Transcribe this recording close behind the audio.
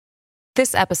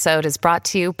This episode is brought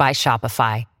to you by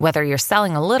Shopify. Whether you're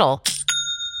selling a little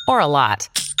or a lot,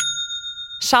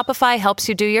 Shopify helps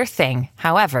you do your thing,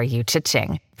 however you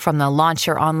cha-ching. From the launch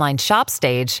your online shop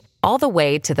stage, all the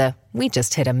way to the we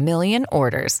just hit 1 million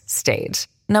orders stage.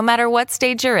 No matter what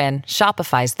stage you're in,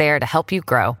 Shopify's there to help you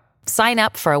grow. Sign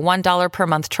up for a $1 per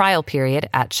month trial period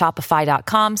at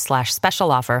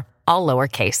shopify.com/special offer, all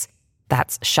lowercase.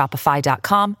 That's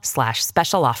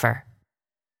shopify.com/special offer.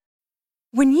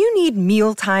 When you need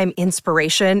mealtime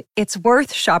inspiration, it's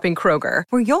worth shopping Kroger,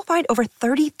 where you'll find over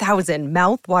 30,000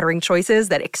 mouth-watering choices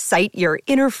that excite your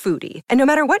inner foodie. And no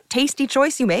matter what tasty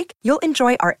choice you make, you'll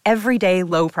enjoy our everyday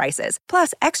low prices,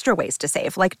 plus extra ways to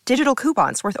save, like digital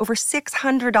coupons worth over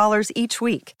 $600 each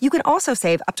week. You can also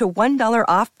save up to $1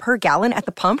 off per gallon at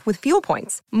the pump with fuel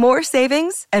points. More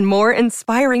savings and more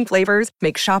inspiring flavors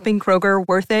make shopping Kroger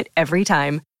worth it every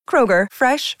time. Kroger,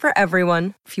 fresh for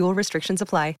everyone. Fuel restrictions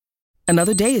apply.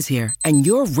 Another day is here, and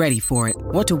you're ready for it.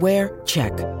 What to wear?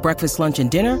 Check. Breakfast, lunch, and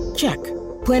dinner? Check.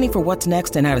 Planning for what's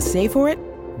next and how to save for it?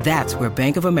 That's where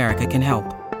Bank of America can help.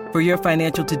 For your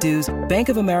financial to-dos, Bank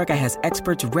of America has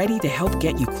experts ready to help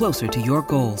get you closer to your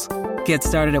goals. Get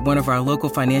started at one of our local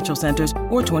financial centers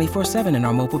or 24/7 in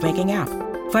our mobile banking app.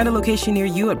 Find a location near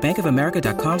you at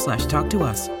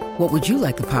bankofamerica.com/talktous. What would you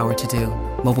like the power to do?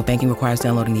 Mobile banking requires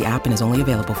downloading the app and is only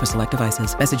available for select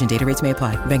devices. Message and data rates may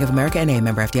apply. Bank of America N.A.,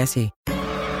 member FDIC.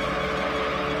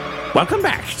 Welcome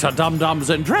back to Dum-Dums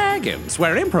and Dragons,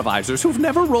 where improvisers who've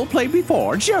never roleplayed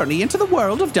before journey into the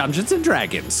world of Dungeons and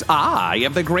Dragons. I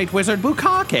am the Great Wizard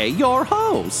Bukake, your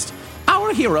host.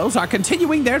 Our heroes are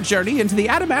continuing their journey into the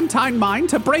adamantine mine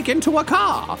to break into a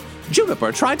car.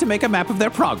 Juniper tried to make a map of their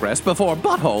progress before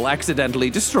Butthole accidentally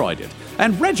destroyed it,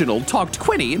 and Reginald talked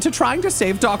Quinny into trying to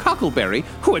save Doc Huckleberry,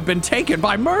 who had been taken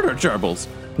by murder gerbils.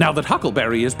 Now that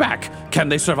Huckleberry is back, can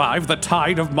they survive the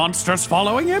tide of monsters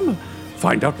following him?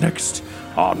 Find out next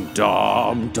on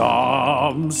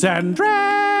Dum-Dums and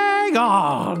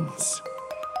Dragons.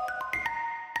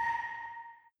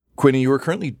 Quinny, you are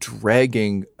currently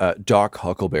dragging Doc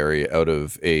Huckleberry out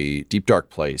of a deep, dark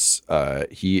place.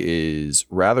 He is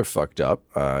rather fucked up.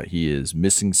 He is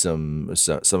missing some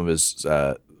of his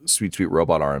sweet, sweet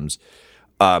robot arms.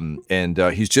 And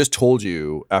he's just told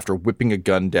you, after whipping a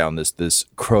gun down this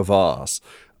crevasse,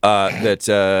 that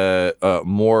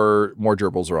more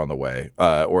gerbils are on the way,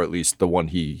 or at least the one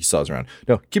he saw is around.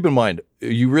 Now, keep in mind,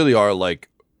 you really are like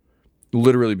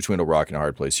literally between a rock and a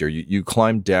hard place here. You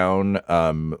climb down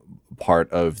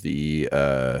part of the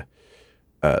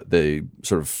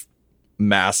sort of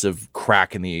massive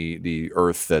crack in the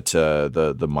earth that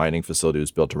the mining facility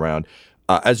was built around.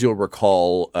 As you'll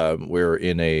recall, we're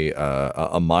in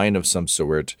a mine of some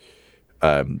sort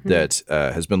that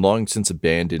has been long since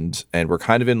abandoned, and we're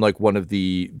kind of in like one of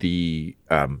the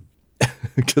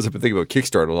because I've been thinking about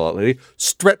Kickstarter a lot lately,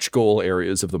 stretch goal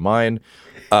areas of the mine.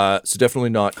 So definitely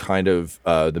not kind of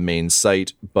the main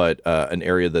site, but an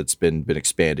area that's been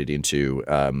expanded into.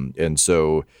 And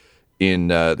so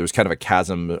there was kind of a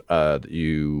chasm that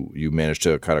you managed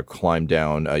to kind of climb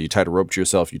down. You tied a rope to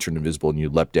yourself, you turned invisible, and you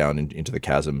leapt down into the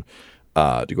chasm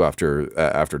to go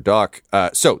after Doc.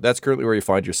 So that's currently where you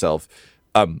find yourself.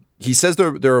 He says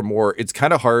there are more. It's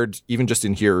kind of hard, even just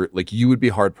in here, like you would be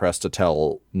hard pressed to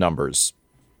tell numbers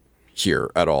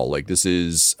here at all. Like this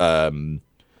is,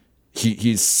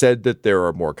 he's said that there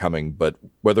are more coming, but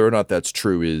whether or not that's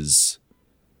true is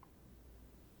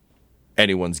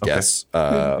anyone's guess,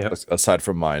 aside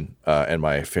from mine and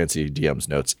my fancy DM's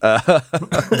notes.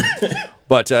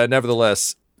 But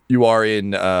nevertheless, you are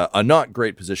in a not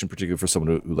great position, particularly for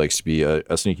someone who likes to be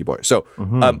a sneaky boy. So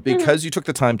because you took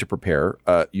the time to prepare,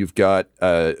 you've got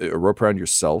a rope around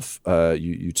yourself.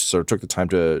 You sort of took the time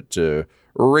to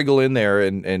wriggle in there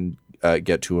and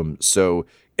get to him. So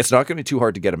it's not going to be too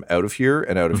hard to get him out of here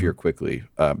and out of here quickly.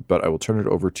 But I will turn it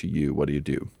over to you. What do you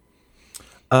do?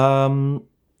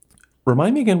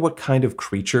 Remind me again what kind of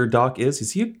creature Doc is.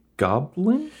 Is he a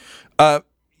goblin?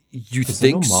 You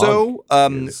think so?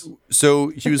 So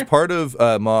he was part of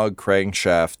Mog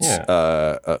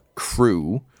Crankshaft's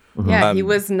crew. Yeah, he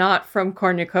was not from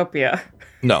Cornucopia.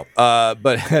 No,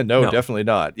 but no, definitely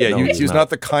not. Yeah, No, he was not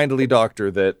the kindly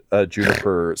doctor that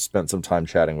Juniper spent some time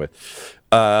chatting with.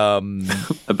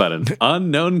 About an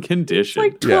unknown condition.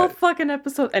 Like 12 fucking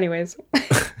episodes. Anyways.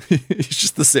 He's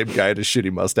just the same guy with a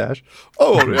shitty mustache.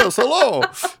 Oh, yes, hello.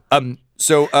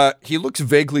 So he looks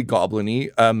vaguely goblin-y,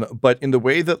 but in the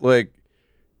way that, like,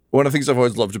 one of the things I've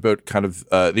always loved about kind of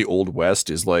the Old West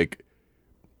is, like,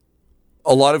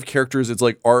 a lot of characters, it's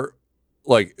like, are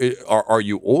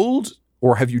you old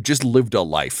or have you just lived a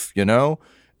life, you know?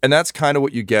 And that's kind of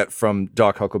what you get from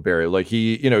Doc Huckleberry. Like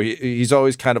he's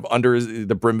always kind of under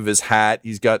the brim of his hat.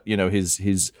 He's got,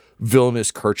 his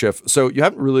villainous kerchief. So you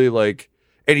haven't really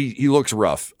and he looks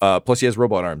rough. Plus he has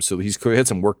robot arms, so he's clearly had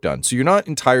some work done. So you're not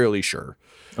entirely sure.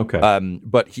 Okay.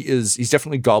 But he's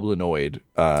definitely goblinoid.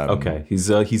 Okay.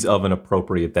 He's of an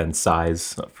appropriate then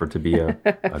size to be a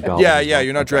goblin. Yeah.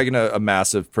 You're not dragging a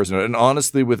massive person. And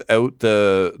honestly, without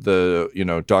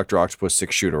the Dr. Octopus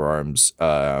 6-shooter arms,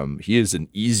 he is an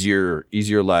easier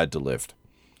lad to lift.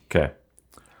 Okay.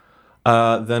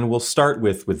 Then we'll start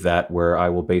with that, where I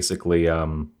will basically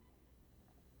I'll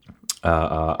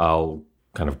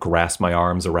kind of grasp my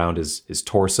arms around his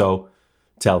torso,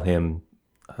 tell him,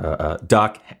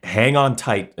 Doc, hang on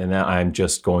tight, and I'm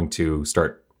just going to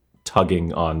start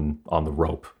tugging on the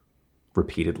rope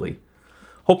repeatedly,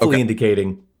 hopefully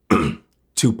indicating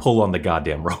to pull on the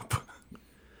goddamn rope.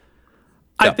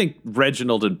 I think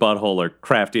Reginald and Butthole are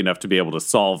crafty enough to be able to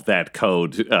solve that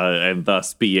code and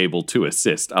thus be able to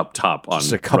assist up top on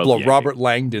just a couple of Robert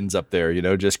Langdons up there,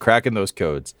 just cracking those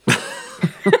codes.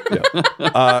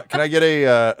 Can I get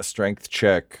a strength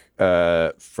check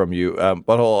from you,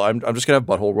 Butthole? I'm just gonna have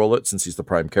Butthole roll it since he's the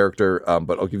prime character,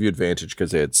 but I'll give you advantage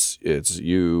because it's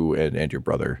you and your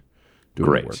brother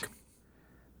doing the work.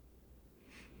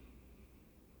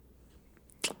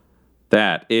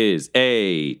 That is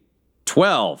a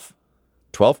 12.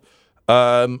 12.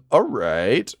 All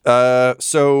right.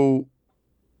 So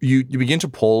you begin to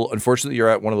pull. Unfortunately, you're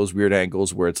at one of those weird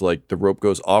angles where it's like the rope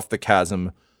goes off the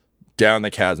chasm, down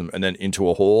the chasm, and then into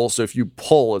a hole. So if you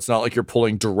pull, it's not like you're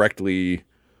pulling directly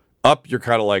up. You're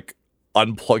kind of like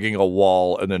unplugging a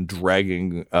wall and then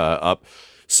dragging up.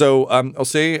 So I'll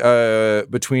say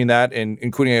between that and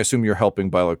including, I assume you're helping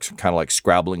by kind of like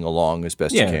scrabbling along as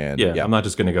best you can. Yeah, I'm not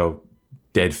just going to go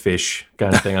dead fish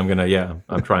kind of thing. I'm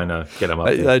trying to get them up.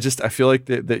 I feel like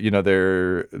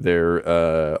that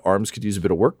their arms could use a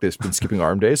bit of work. They've been skipping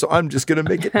arm day, so I'm just going to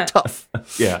make it tough.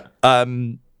 Yeah.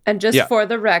 And just for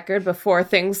the record, before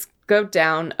things go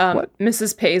down,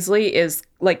 Mrs. Paisley is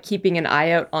like keeping an eye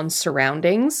out on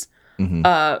surroundings,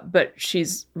 but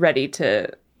she's ready to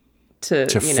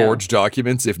forge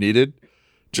documents if needed.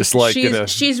 Just like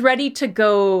she's ready to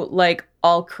go like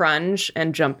all crunge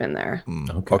and jump in there.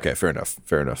 Okay, fair enough.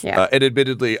 Yeah. And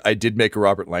admittedly, I did make a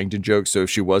Robert Langdon joke, so if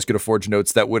she was going to forge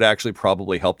notes, that would actually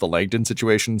probably help the Langdon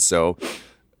situation. So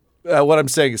what I'm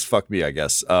saying is fuck me, I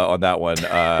guess, on that one.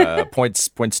 Points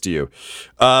to you.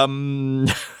 I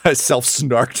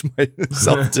self-snarked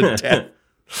myself to death.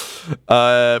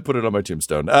 Put it on my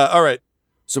tombstone. All right.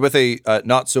 So with a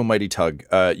not-so-mighty tug,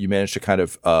 you manage to kind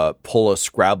of pull a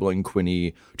scrabbling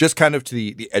Quinny just kind of to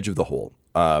the edge of the hole.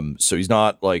 So he's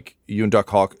not like Doc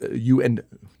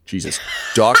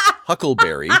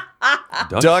Huckleberry.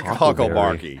 Doc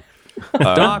Huckleberry.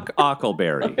 Doc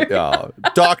Huckleberry. Yeah.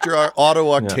 Dr.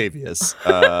 Otto Octavius.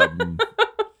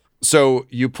 So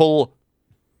you pull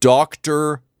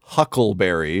Dr.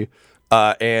 Huckleberry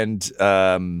and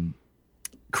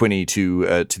Quinny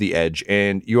to the edge,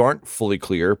 and you aren't fully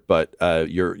clear, but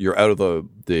you're out of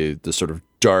the sort of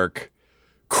dark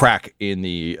crack in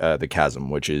the chasm,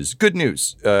 which is good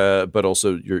news. But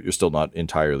also you're still not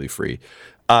entirely free.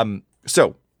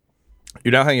 So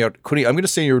you're now hanging out, Quinny. I'm going to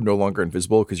say you're no longer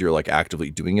invisible because you're like actively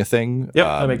doing a thing. Yep,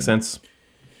 that makes sense.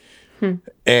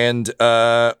 And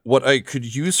what I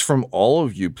could use from all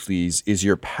of you, please, is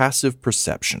your passive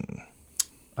perception.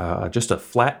 Just a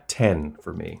flat 10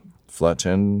 for me. Flat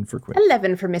 10 for Quinny.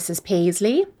 11 for Mrs.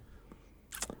 Paisley.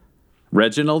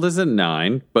 Reginald is a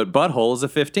 9, but Butthole is a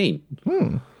 15.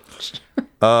 And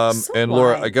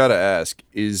Laura, I gotta ask,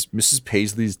 is Mrs.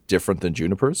 Paisley's different than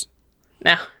Juniper's?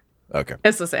 No. Okay.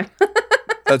 It's the same.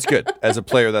 That's good. As a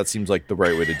player, that seems like the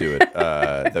right way to do it.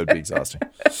 That would be exhausting.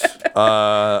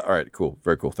 All right, cool.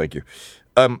 Very cool. Thank you.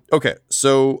 Okay,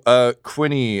 so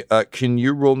Quinny, can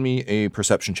you roll me a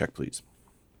perception check, please?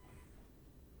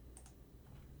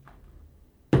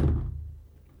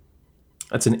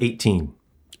 That's an 18.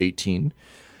 18.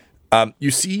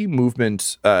 You see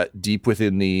movement deep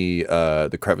within the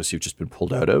crevice you've just been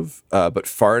pulled out of, but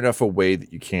far enough away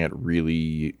that you can't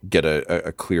really get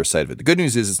a clear sight of it. The good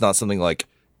news is it's not something like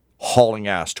hauling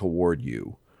ass toward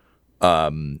you.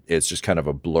 It's just kind of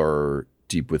a blur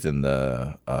deep within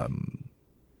the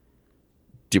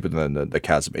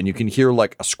chasm, and you can hear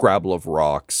like a scrabble of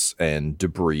rocks and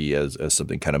debris as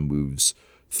something kind of moves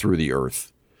through the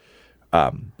earth.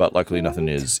 But luckily, nothing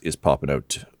is popping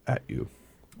out at you.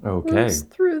 Okay. Moves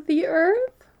through the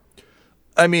earth?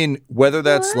 I mean, whether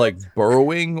that's like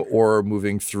burrowing or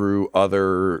moving through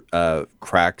other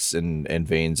cracks and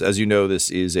veins. As you know, this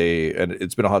is and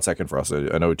it's been a hot second for us.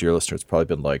 I know, dear listeners, it's probably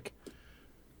been like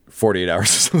 48 hours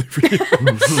or something for you.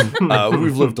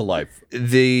 We've lived a life.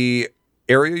 The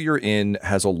area you're in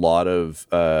has a lot of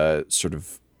sort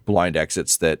of blind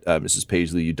exits that Mrs.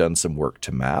 Paisley, you've done some work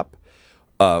to map.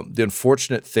 The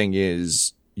unfortunate thing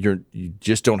is you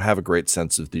just don't have a great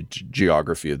sense of the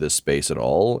geography of this space at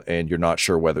all, and you're not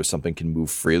sure whether something can move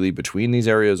freely between these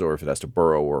areas or if it has to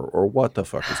burrow or what the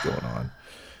fuck is going on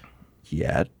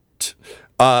yet.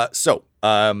 So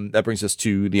that brings us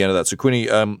to the end of that. So Quinny,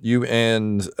 you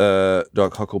and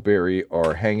Doc Huckleberry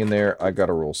are hanging there. I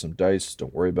gotta roll some dice.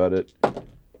 Don't worry about it.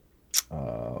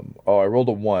 I rolled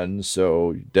a 1,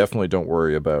 so definitely don't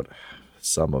worry about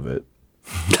some of it.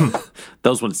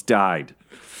 Those ones died.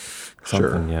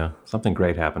 Something, yeah. Something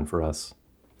great happened for us.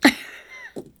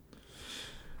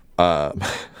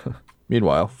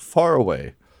 Meanwhile, far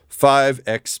away, 5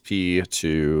 XP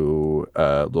to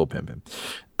Lil Pimpin.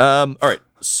 All right,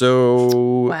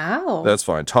 so wow, that's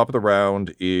fine. Top of the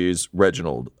round is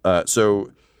Reginald.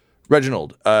 So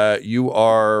Reginald, you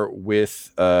are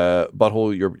with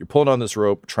Butthole. You're pulling on this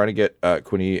rope, trying to get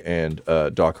Quinny and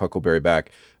Doc Huckleberry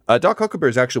back. Doc Huckleberry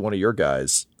is actually one of your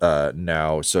guys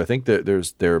now, so I think that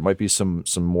there might be some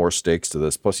more stakes to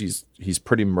this. Plus, he's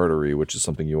pretty murdery, which is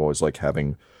something you always like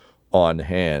having on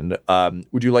hand.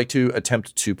 Would you like to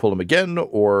attempt to pull him again,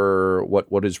 or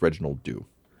what does Reginald do?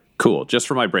 Cool. Just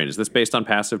for my brain, is this based on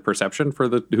passive perception for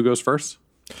the who goes first?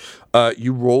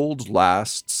 You rolled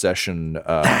last session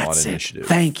on initiative.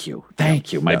 Thank you.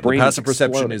 My brain. Passive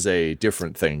perception is a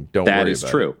different thing. Don't worry about it. That is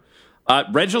true.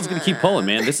 Reginald's going to keep pulling,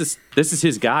 man. This is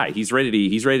his guy. He's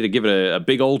ready to give it a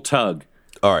big old tug.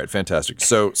 All right, fantastic.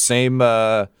 So same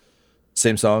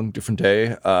song, different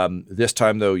day. This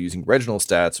time though, using Reginald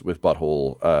stats with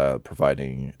Butthole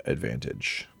providing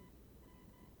advantage.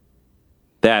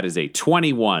 That is a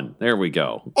 21. There we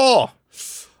go. Oh.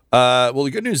 Well,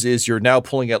 the good news is you're now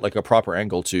pulling at like a proper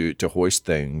angle to hoist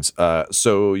things.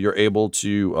 So you're able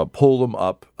to pull them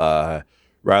up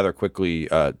rather quickly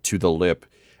to the lip.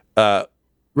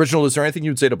 Reginald, is there anything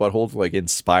you'd say to Butthole to like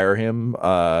inspire him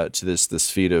to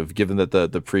this feat of, given that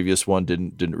the previous one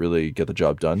didn't really get the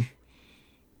job done?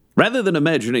 Rather than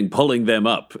imagining pulling them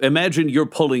up, imagine you're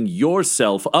pulling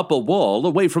yourself up a wall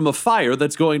away from a fire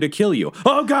that's going to kill you.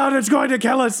 Oh God, it's going to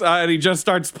kill us! And he just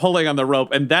starts pulling on the rope,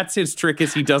 and that's his trick,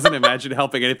 is he doesn't imagine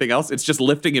helping anything else. It's just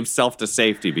lifting himself to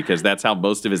safety, because that's how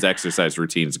most of his exercise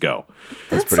routines go.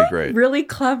 That's pretty great. Really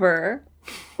clever.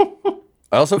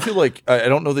 I also feel like, I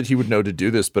don't know that he would know to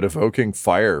do this, but evoking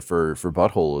fire for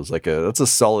Butthole is that's a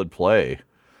solid play.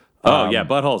 Oh, yeah,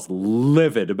 Butthole's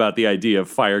livid about the idea of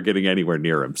fire getting anywhere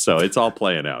near him, so it's all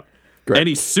playing out. Great. And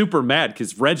he's super mad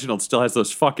because Reginald still has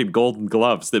those fucking golden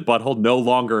gloves that Butthole no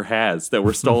longer has, that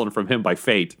were stolen from him by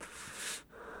fate.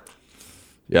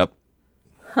 Yep.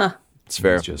 Huh. It's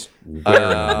fair. He's just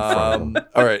wearing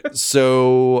all right,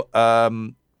 so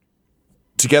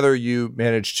together you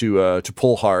manage to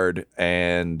pull hard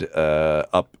and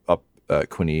up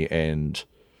Quinny and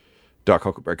Doc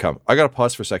Huckleberry come. I got to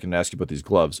pause for a second and ask you about these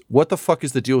gloves. What the fuck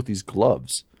is the deal with these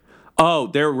gloves? Oh,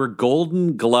 there were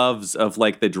golden gloves of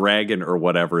like the dragon or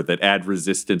whatever that add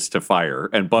resistance to fire.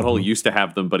 And Butthole used to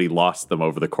have them, but he lost them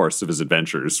over the course of his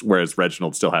adventures, whereas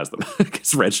Reginald still has them.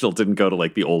 Because Reginald didn't go to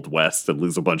like the Old West and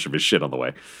lose a bunch of his shit on the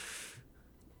way.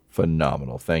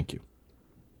 Phenomenal. Thank you.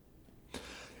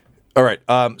 All right.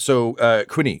 So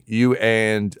Quinny, you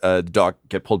and Doc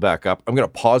get pulled back up. I'm going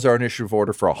to pause our initiative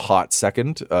order for a hot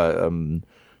second so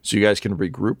you guys can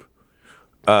regroup.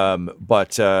 You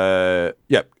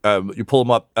pull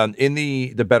him up. In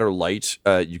the better light,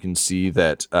 you can see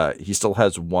that he still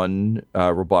has one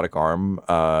robotic arm,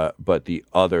 but the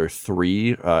other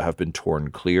 3 have been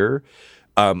torn clear.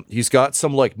 He's got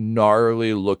some like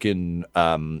gnarly looking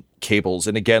cables.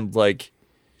 And again, like,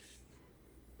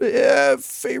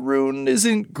 Faerun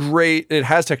isn't great. It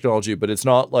has technology, but it's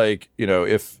not like,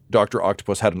 if Dr.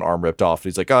 Octopus had an arm ripped off,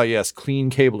 he's like, oh yes, clean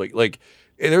cabling. Like,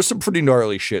 there's some pretty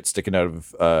gnarly shit sticking out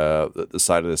of the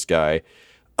side of this guy.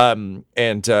 And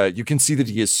you can see that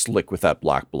he is slick with that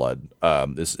black blood.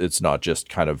 It's not just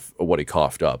kind of what he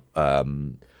coughed up.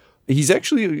 He's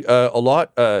actually a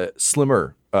lot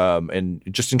slimmer, and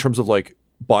just in terms of like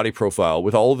body profile,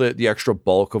 with all the extra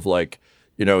bulk of like,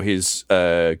 his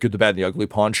Good, the Bad, and the Ugly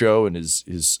poncho and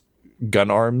his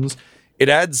gun arms. It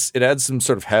adds some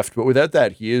sort of heft, but without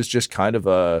that, he is just kind of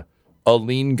a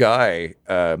lean guy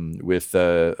with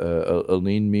a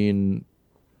lean, mean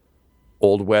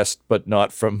Old West, but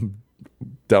not from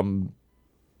dumb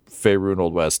Faerun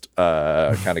Old West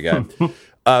kind of guy.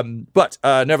 But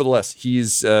nevertheless, he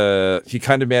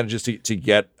kind of manages to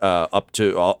get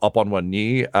up on one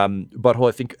knee. Butthole,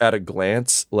 I think at a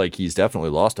glance, like he's definitely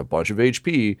lost a bunch of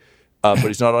HP, but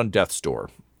he's not on death's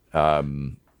door.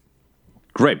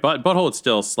 Great, but Butthole would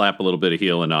still slap a little bit of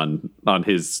healing on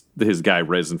his guy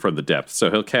risen from the depths. So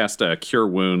he'll cast Cure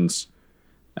Wounds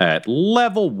at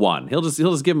level 1. He'll just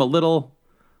give him a little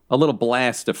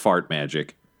blast of fart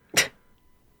magic,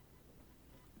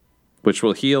 which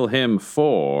will heal him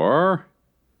for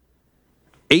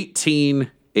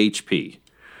 18 HP.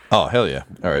 Oh, hell yeah.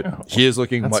 All right. He is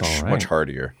looking much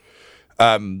hardier.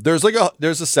 There's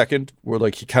a second where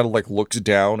like he kind of like looks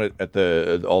down at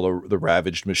all the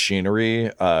ravaged machinery.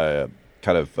 You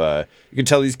can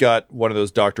tell he's got one of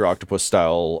those Dr. Octopus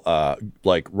style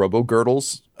like robo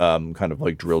girdles kind of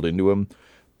like drilled into him.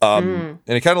 And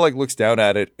he kind of like looks down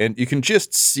at it, and you can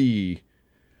just see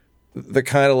the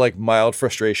kind of like mild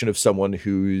frustration of someone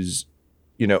whose,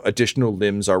 additional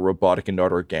limbs are robotic and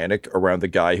not organic around the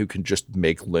guy who can just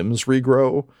make limbs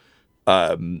regrow.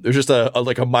 There's just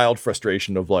a mild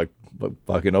frustration of like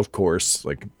fucking, of course,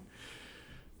 like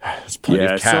there's plenty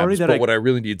of cabs, but what I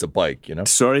really need is a bike,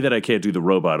 Sorry that I can't do the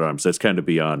robot arms. That's kind of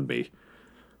beyond me.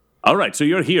 All right, so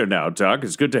you're here now, Doc.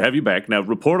 It's good to have you back. Now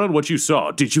report on what you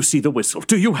saw. Did you see the whistle?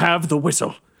 Do you have the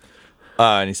whistle?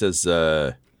 And he says,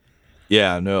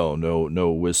 yeah,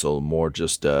 no whistle, more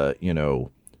just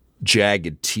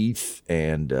jagged teeth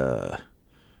and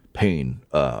pain.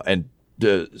 And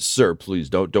sir, please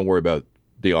don't worry about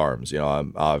the arms.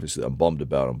 I'm bummed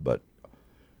about them, but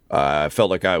I felt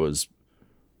like I was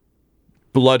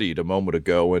bloodied a moment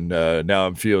ago, and now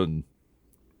I'm feeling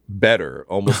better,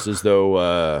 almost as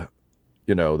though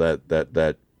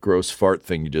that gross fart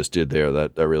thing you just did there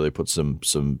that really put some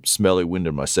smelly wind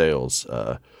in my sails.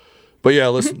 But yeah,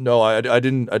 listen, no, I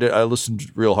didn't. I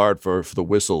listened real hard for the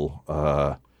whistle,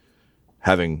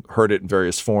 having heard it in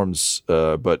various forms,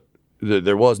 but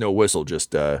there was no whistle.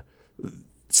 Just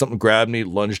something grabbed me,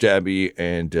 lunged at me,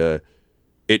 and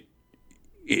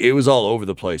it was all over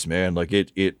the place, man. Like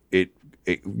it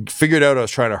figured out I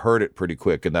was trying to hurt it pretty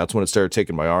quick, and that's when it started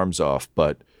taking my arms off.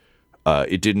 But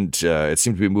it didn't. It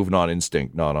seemed to be moving on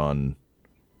instinct, not on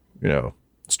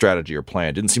strategy or plan.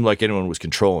 It didn't seem like anyone was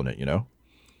controlling it.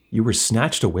 You were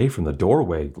snatched away from the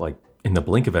doorway, like in the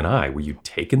blink of an eye. Were you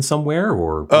taken somewhere,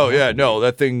 or? Oh yeah, no,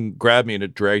 that thing grabbed me and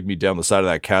it dragged me down the side of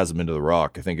that chasm into the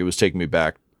rock. I think it was taking me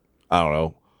back, I don't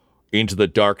know, into the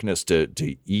darkness to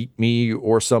eat me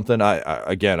or something.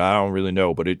 I don't really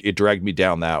know, but it dragged me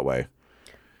down that way.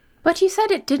 But you said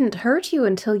it didn't hurt you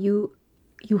until you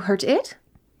hurt it?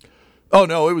 Oh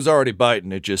no, it was already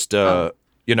biting. It just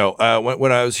when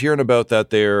I was hearing about that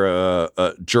there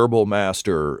gerbil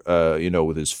master,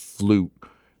 with his flute,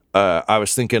 I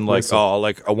was thinking like,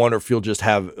 I wonder if he'll just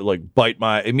have like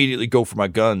immediately go for my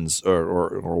guns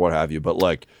or what have you. But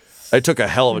like, I took a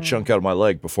hell of a chunk out of my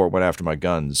leg before it went after my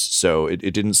guns. So it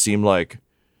didn't seem like,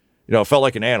 it felt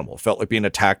like an animal. It felt like being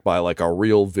attacked by like a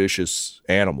real vicious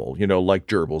animal, like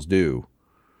gerbils do.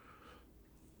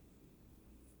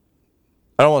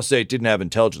 I don't want to say it didn't have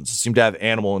intelligence. It seemed to have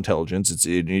animal intelligence.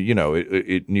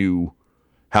 It knew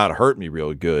how to hurt me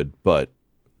really good, but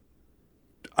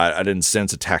I didn't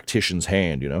sense a tactician's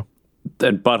hand,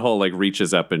 Then Butthole like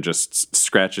reaches up and just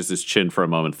scratches his chin for a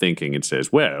moment, thinking, and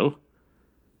says, "Well,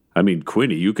 I mean,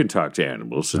 Quinny, you can talk to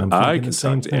animals, and I can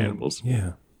talk to animals.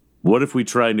 Yeah. What if we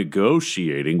try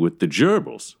negotiating with the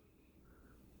gerbils?"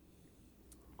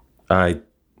 I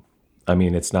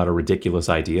mean, it's not a ridiculous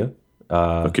idea.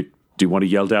 Okay. Do you want to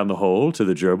yell down the hole to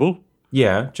the gerbil?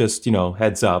 Yeah, just,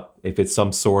 heads up. If it's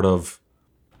some sort of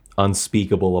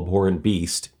unspeakable, abhorrent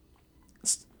beast,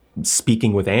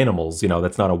 speaking with animals,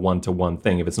 that's not a one-to-one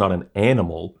thing. If it's not an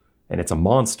animal and it's a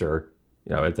monster,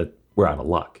 we're out of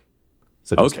luck.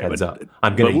 So just heads up.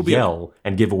 I'm going to yell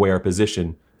and give away our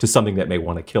position to something that may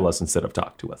want to kill us instead of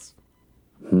talk to us.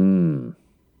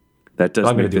 That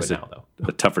does make this a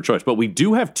tougher choice. But we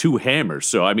do have 2 hammers,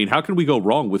 so I mean, how can we go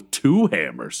wrong with 2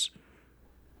 hammers?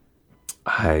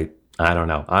 I don't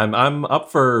know. I'm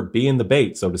up for being the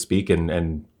bait, so to speak,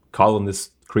 and calling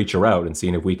this creature out and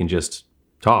seeing if we can just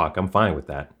talk. I'm fine with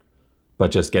that.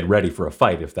 But just get ready for a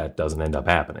fight if that doesn't end up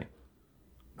happening.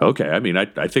 Okay, I mean, I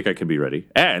think I can be ready.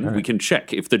 And we can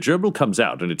check. If the gerbil comes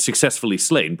out and it's successfully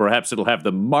slain, perhaps it'll have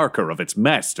the marker of its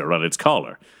master on its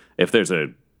collar. If there's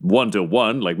a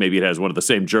 1-to-1, like maybe it has one of the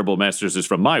same gerbil masters as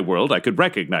from my world, I could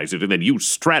recognize it and then use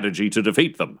strategy to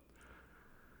defeat them.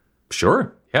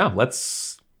 Sure. Yeah,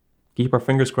 let's keep our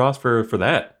fingers crossed for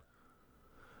that.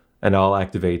 And I'll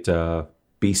activate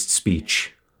beast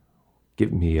speech.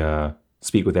 Give me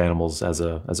speak with animals as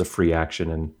a free action.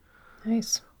 And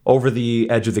nice. Over the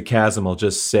edge of the chasm, I'll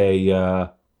just say,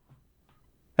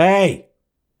 hey,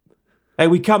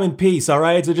 we come in peace, all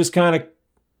right? So just kind of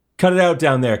cut it out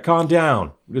down there. Calm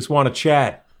down. We just want to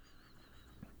chat.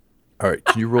 All right,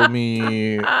 can you roll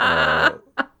me?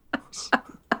 Let's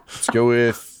go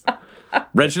with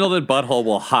Reginald and Butthole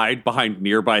will hide behind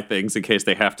nearby things in case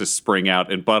they have to spring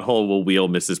out, and Butthole will wheel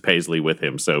Mrs. Paisley with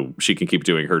him so she can keep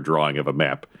doing her drawing of a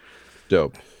map.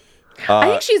 dope. I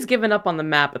think she's given up on the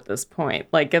map at this point.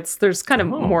 Like there's kind of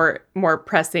more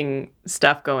pressing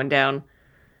stuff going down.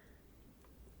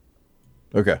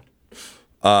 Okay.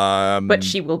 But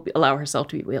she will allow herself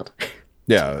to be wheeled.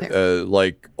 Yeah.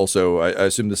 Also, I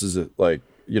assume this is a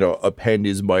pen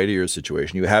is mightier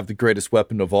situation. You have the greatest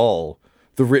weapon of all,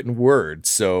 the written word.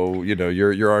 So,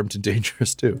 you're armed and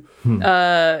dangerous too.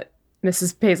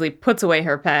 Mrs. Paisley puts away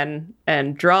her pen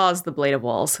and draws the blade of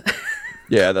walls.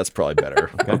 Yeah, that's probably better.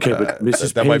 Okay, but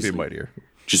Mrs. that Paisley, might be mightier.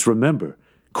 Just remember,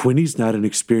 Quinny's not an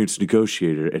experienced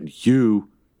negotiator, and you...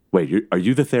 Wait, are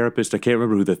you the therapist? I can't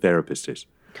remember who the therapist is.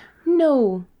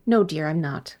 No, dear, I'm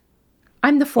not.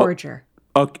 I'm the forager.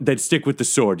 Oh, then stick with the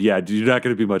sword. Yeah, you're not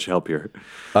going to be much help here.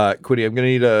 Quinny, I'm going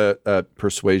to need a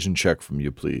persuasion check from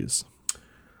you, please.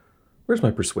 Where's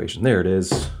my persuasion? There it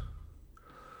is.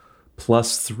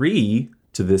 +3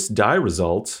 to this die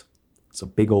result. It's a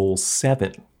big ol'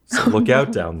 7. So look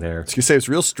out down there. I was gonna say it's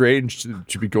real strange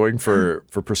to be going for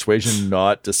persuasion,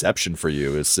 not deception for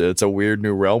you. It's a weird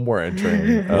new realm we're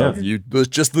entering. You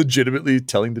just legitimately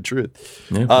telling the truth.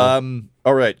 Yeah,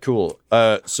 all right, cool.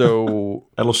 So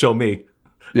that'll show me.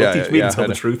 Yeah, teach me to tell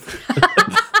the truth.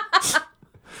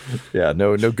 Yeah,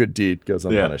 no good deed goes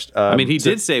unpunished. I mean, he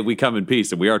did say we come in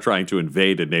peace, and we are trying to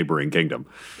invade a neighboring kingdom.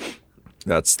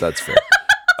 That's fair.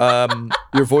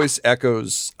 Your voice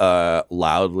echoes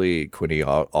loudly, Quinny,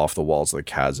 off the walls of the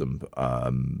chasm,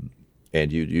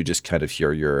 and you just kind of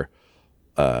hear your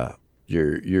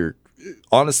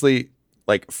honestly,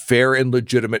 like, fair and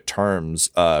legitimate terms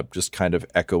just kind of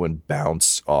echo and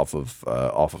bounce off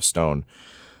of stone,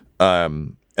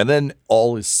 and then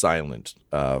all is silent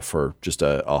for just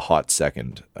a hot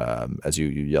second as you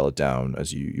yell it down,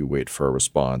 as you wait for a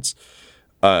response.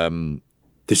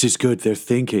 This is good. They're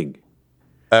thinking.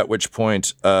 At which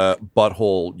point,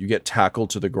 Butthole, you get tackled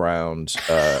to the ground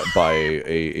by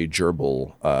a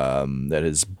gerbil that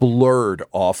is blurred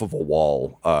off of a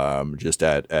wall, just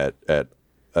at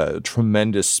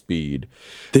tremendous speed.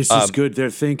 This is good. They're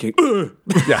thinking.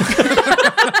 Yeah.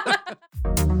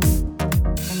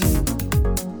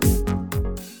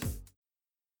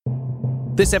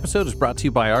 This episode is brought to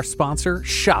you by our sponsor,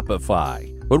 Shopify.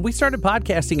 When we started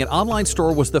podcasting, an online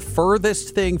store was the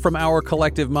furthest thing from our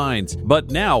collective minds.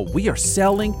 But now we are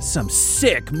selling some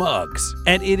sick mugs.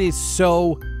 And it is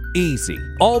so easy.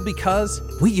 All because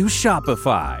we use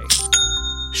Shopify.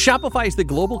 Shopify is the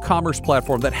global commerce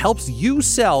platform that helps you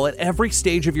sell at every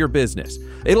stage of your business.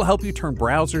 It'll help you turn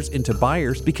browsers into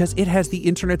buyers because it has the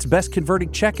internet's best converting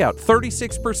checkout,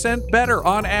 36% better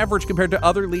on average compared to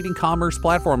other leading commerce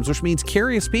platforms, which means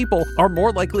curious people are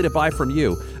more likely to buy from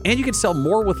you. And you can sell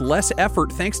more with less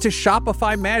effort thanks to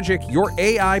Shopify Magic, your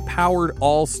AI-powered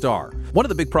all-star. One of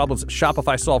the big problems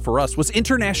Shopify solved for us was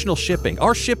international shipping.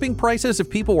 Our shipping prices, if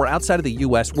people were outside of the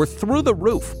US, were through the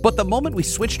roof. But the moment we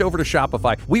switched over to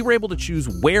Shopify, we were able to choose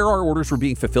where our orders were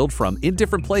being fulfilled from in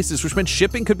different places, which meant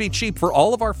shipping could be cheap for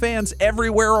all of our fans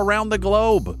everywhere around the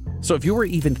globe. So if you were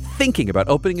even thinking about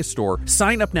opening a store,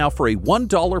 sign up now for a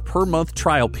 $1 per month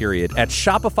trial period at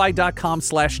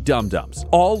shopify.com/dumdums,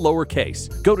 all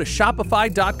lowercase. Go to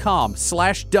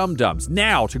shopify.com/dumdums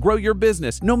now to grow your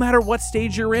business no matter what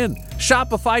stage you're in.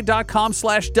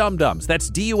 Shopify.com/dumdums. That's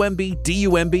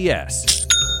DUMBDUMBS.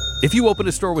 If you open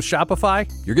a store with Shopify,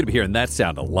 you're going to be hearing that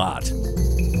sound a lot.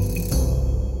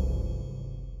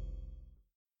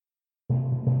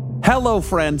 Hello,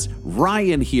 friends.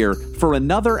 Ryan here for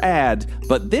another ad,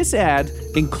 but this ad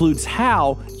includes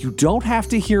how you don't have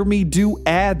to hear me do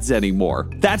ads anymore.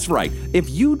 That's right.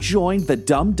 If you join the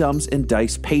Dumb Dumbs and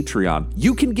Dice Patreon,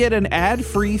 you can get an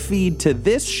ad-free feed to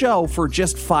this show for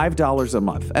just $5 a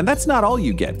month. And that's not all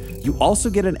you get. You also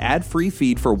get an ad-free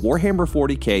feed for Warhammer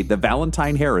 40K, The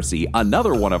Valentine Heresy,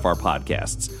 another one of our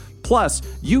podcasts. Plus,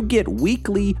 you get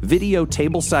weekly video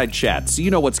tableside chats, so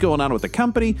you know what's going on with the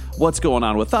company, what's going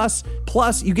on with us.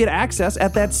 Plus, you get access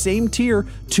at that same tier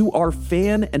to our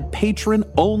fan and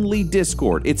patron-only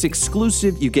Discord. It's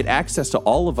exclusive. You get access to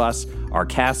all of us. Our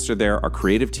casts are there. Our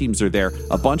creative teams are there.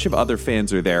 A bunch of other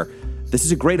fans are there. This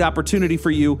is a great opportunity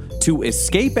for you to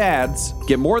escape ads,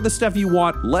 get more of the stuff you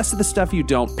want, less of the stuff you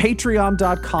don't.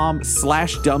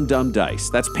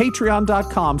 Patreon.com/dumdumdice. That's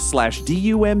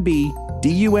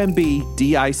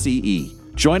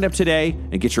patreon.com/DUMBDUMBDICE. Join up today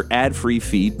and get your ad-free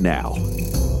feed now.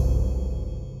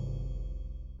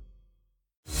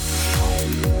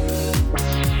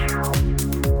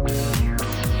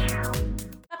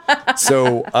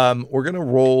 So we're gonna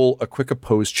roll a quick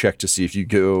opposed check to see if you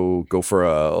go for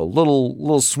a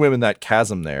little swim in that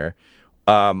chasm there.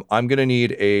 I'm gonna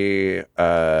need a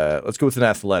let's go with an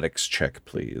athletics check,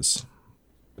 please.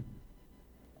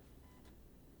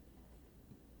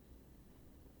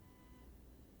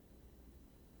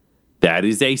 That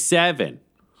is a 7.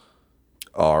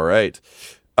 All right.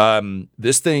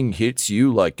 This thing hits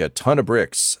you like a ton of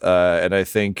bricks, and I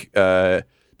think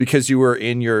because you were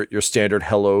in your standard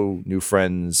hello new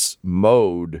friends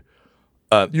mode,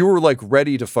 you were like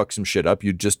ready to fuck some shit up.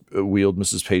 You just wheeled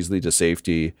Mrs. Paisley to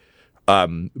safety,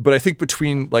 but I think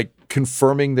between like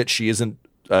confirming that she isn't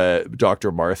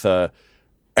Dr. Martha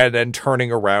and then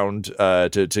turning around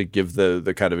to give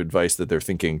the kind of advice that they're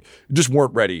thinking, you just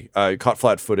weren't ready. Caught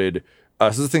flat-footed.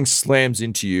 So the thing slams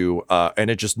into you, and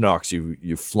it just knocks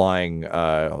you flying,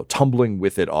 tumbling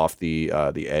with it off the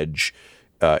edge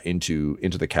into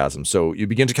the chasm. So you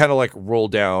begin to kind of like roll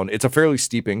down. It's a fairly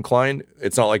steep incline.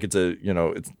 It's not like it's a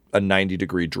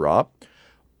 90-degree drop,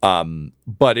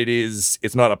 but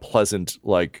it's not a pleasant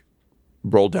like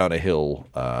roll down a hill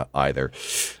either.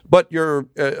 But you're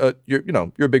a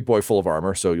big boy full of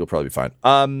armor, so you'll probably be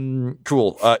fine.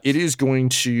 Cool. It is going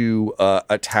to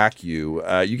attack you.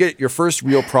 You get your first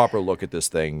real proper look at this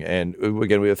thing, and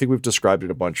again, I think we've described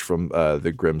it a bunch from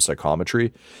the Grim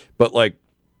Psychometry, but like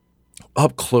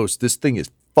up close, this thing is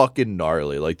fucking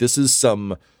gnarly. Like this is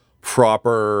some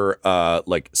proper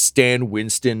like Stan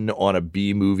Winston on a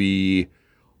B movie.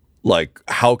 Like,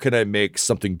 how can I make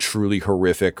something truly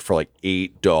horrific for like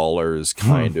 $8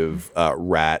 kind of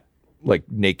rat, like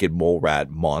naked mole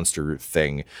rat monster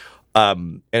thing?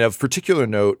 And of particular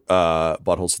note,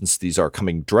 Butthole, since these are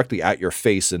coming directly at your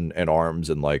face and arms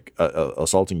and like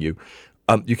assaulting you,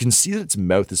 you can see that its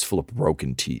mouth is full of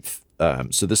broken teeth.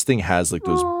 So this thing has like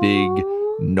those big,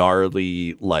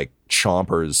 gnarly like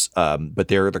chompers, but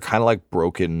they're kind of like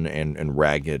broken and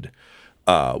ragged.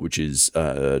 Which is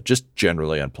just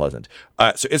generally unpleasant.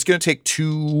 So it's going to take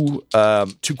two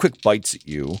quick bites at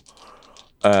you.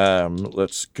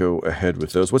 Let's go ahead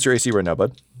with those. What's your AC right now,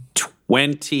 bud?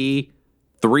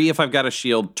 23 if I've got a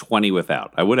shield, 20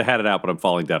 without. I would have had it out, but I'm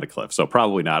falling down a cliff, so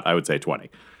probably not. I would say 20.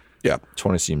 Yeah,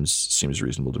 20 seems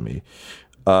reasonable to me.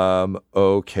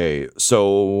 Okay,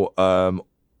 so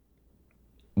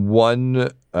one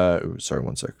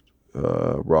sec.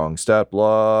 Wrong stat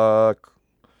block.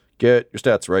 Get your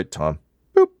stats right, Tom.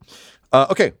 Boop.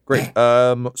 Okay, great.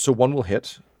 So one will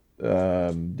hit.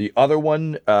 The other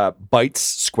one bites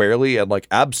squarely and like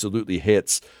absolutely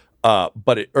hits.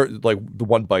 But it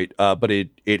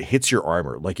hits your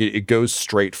armor. Like it goes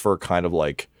straight for kind of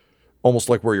like almost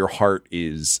like where your heart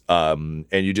is. And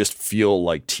you just feel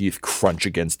like teeth crunch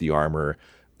against the armor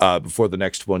before the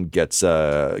next one gets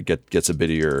a bit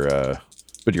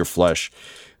of your flesh.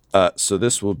 So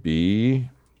this will be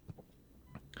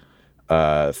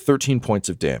 13 points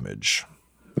of damage.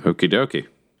 Okie dokie.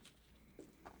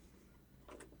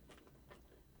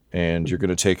 And you're going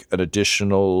to take an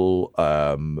additional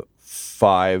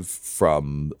 5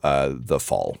 from the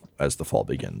fall as the fall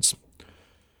begins.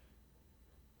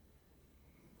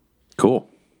 Cool.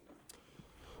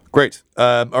 Great.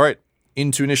 All right.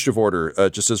 Into initiative order.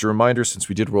 Just as a reminder, since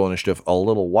we did roll initiative a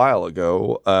little while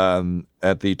ago,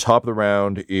 at the top of the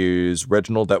round is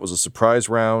Reginald. That was a surprise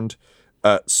round.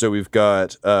 So we've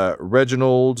got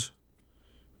Reginald,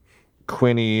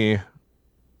 Quinny,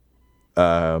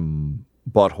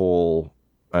 Butthole,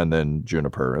 and then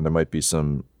Juniper. And there might be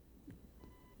some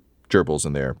gerbils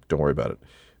in there. Don't worry about it.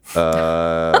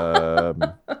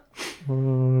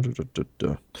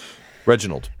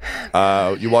 Reginald,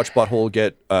 you watch Butthole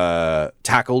get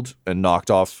tackled and knocked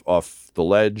off the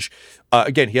ledge.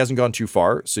 Again, he hasn't gone too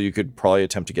far, so you could probably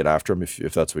attempt to get after him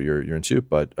if that's what you're into.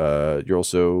 But you're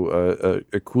also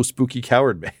a cool, spooky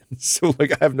coward man. So,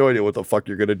 like, I have no idea what the fuck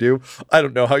you're gonna do. I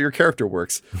don't know how your character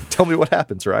works. Tell me what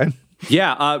happens, Ryan.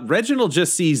 Yeah, Reginald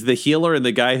just sees the healer and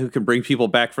the guy who can bring people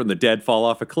back from the dead fall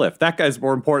off a cliff. That guy's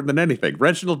more important than anything.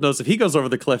 Reginald knows if he goes over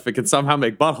the cliff and can somehow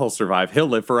make Butthole survive, he'll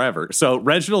live forever. So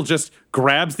Reginald just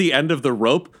grabs the end of the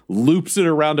rope, loops it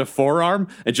around a forearm,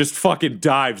 and just fucking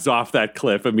dives off that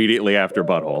cliff immediately after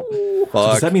Butthole. So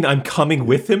does that mean I'm coming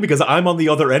with him? Because I'm on the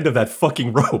other end of that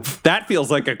fucking rope. That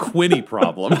feels like a Quinny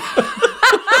problem.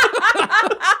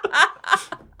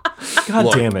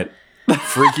 God damn it.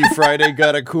 Freaky Friday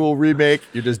got a cool remake.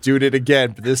 You're just doing it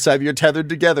again, but this time you're tethered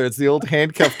together. It's the old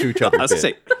handcuff to each other. I was gonna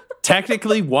say,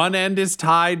 technically, one end is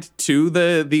tied to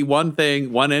the one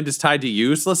thing, one end is tied to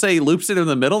you. So let's say he loops it in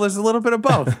the middle. There's a little bit of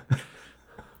both.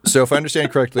 So if I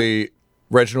understand correctly,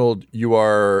 Reginald, you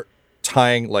are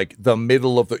tying like the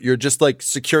middle of you're just like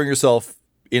securing yourself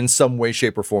in some way,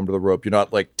 shape, or form to the rope. You're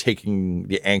not like taking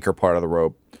the anchor part of the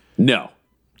rope. No.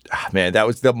 Man, that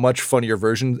was the much funnier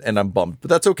version, and I'm bummed, but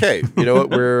that's okay. You know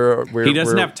what? He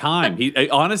doesn't have time. He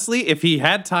honestly, if he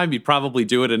had time, he'd probably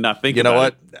do it and not think. You know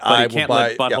about what? It. But he can't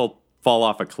let Butthole fall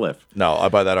off a cliff. No, I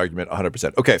buy that argument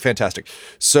 100%. Okay, fantastic.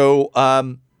 So,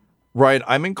 Ryan,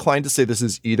 I'm inclined to say this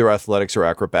is either athletics or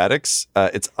acrobatics.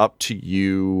 It's up to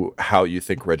you how you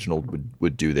think Reginald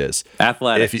would do this.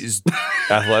 Athletics. If he's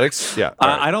athletics, yeah.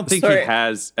 I don't think he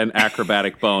has an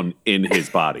acrobatic bone in his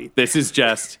body. This is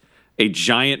just a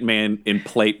giant man in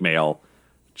plate mail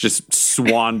just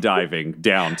swan diving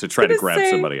down to try to grab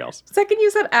somebody else. Second you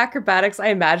said acrobatics, I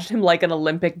imagined him like an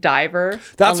Olympic diver.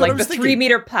 That's on what like I was the thinking.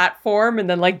 3-meter platform and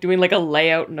then like doing like a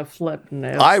layout and a flip. And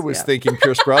I was thinking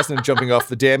Pierce Brosnan jumping off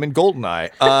the dam in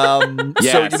Goldeneye.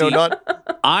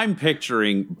 I'm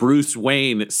picturing Bruce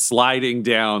Wayne sliding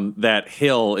down that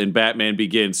hill in Batman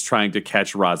Begins trying to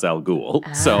catch Ra's al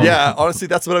Ghul. So yeah, honestly,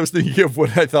 that's what I was thinking of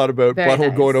when I thought about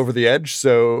Butthole going over the edge.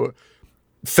 So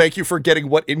thank you for getting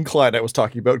what incline I was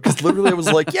talking about, because literally I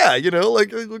was like, yeah,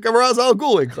 like a Ra's al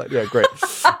Ghul incline. Yeah, great.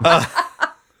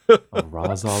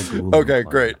 Ra's al Ghul. Okay,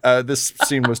 great. This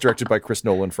scene was directed by Chris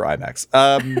Nolan for IMAX.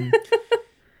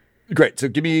 Great. So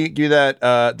give me that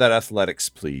athletics,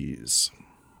 please.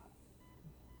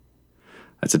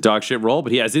 That's a dog shit roll,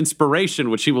 but he has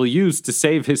inspiration, which he will use to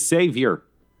save his savior.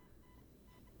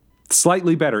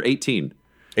 Slightly better, 18.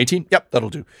 18? Yep,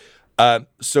 that'll do.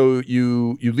 So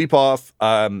you leap off,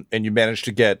 and you manage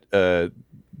to get an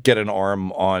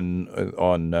arm on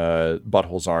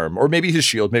Butthole's arm, or maybe his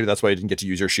shield. Maybe that's why you didn't get to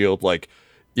use your shield. Like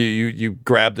you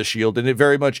grab the shield, and it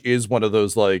very much is one of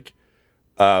those like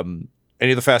any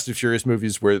of the Fast and Furious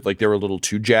movies where like they were a little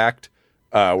too jacked,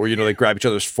 where they grab each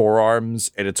other's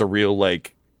forearms, and it's a real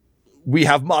like we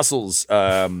have muscles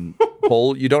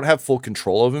pull. You don't have full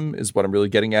control of him, is what I'm really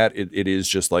getting at. It is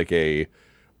just like a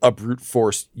brute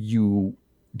force. You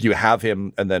have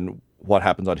him, and then what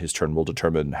happens on his turn will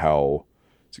determine how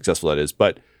successful that is.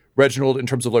 But Reginald, in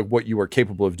terms of like what you are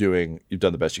capable of doing, you've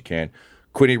done the best you can.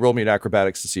 Quinny, roll me an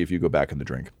acrobatics to see if you go back in the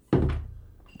drink.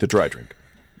 The dry drink.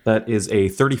 That is a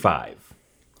 35.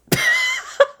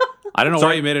 I don't know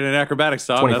why you made it an acrobatics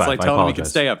song. 25, That's like telling him he can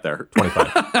stay up there.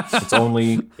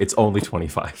 25. It's only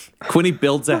 25. Quinny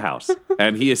builds a house,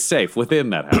 and he is safe within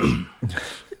that house.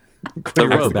 The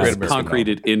rope is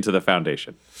concreted into the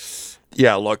foundation.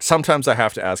 Yeah, look, sometimes I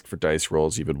have to ask for dice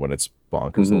rolls even when it's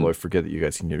bonkers. Although I forget that you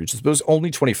guys can get it. It was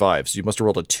only 25, so you must have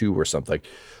rolled a 2 or something.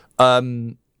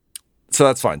 So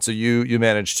that's fine. So you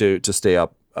manage to stay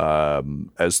up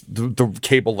as the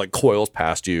cable like coils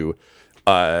past you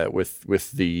with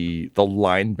the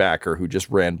linebacker who just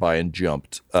ran by and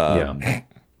jumped.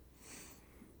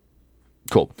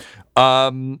 Cool.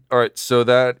 All right, so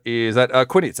that is that.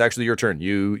 Quinny, it's actually your turn.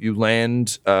 You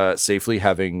land safely,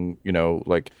 having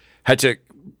had to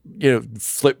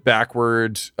flip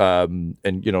backward, and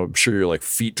I'm sure your like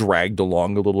feet dragged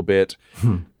along a little bit.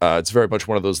 It's very much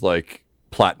one of those like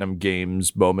Platinum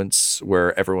Games moments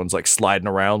where everyone's like sliding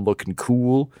around looking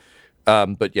cool.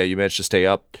 But yeah, you managed to stay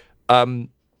up. In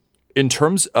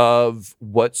terms of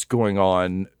what's going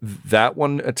on, that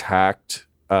one attacked.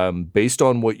 Based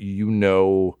on what you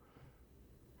know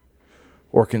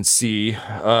or can see,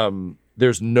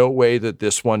 there's no way that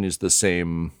this one is the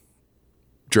same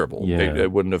gerbil. Yeah.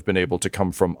 It wouldn't have been able to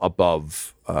come from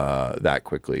above that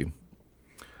quickly.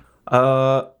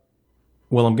 Well,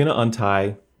 I'm going to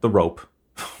untie the rope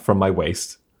from my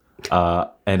waist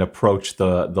and approach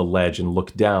the ledge and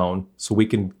look down so we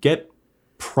can get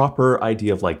proper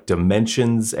idea of like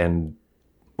dimensions and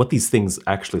what these things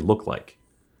actually look like.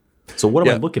 So what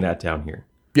am I looking at down here?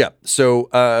 Yeah. So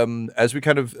as we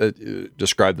kind of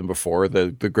described them before,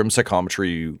 the grim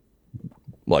psychometry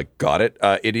like got it.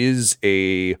 It is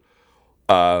I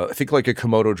think like a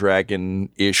Komodo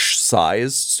dragon-ish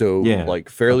size. So like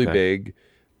fairly big.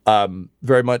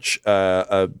 Very much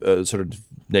a sort of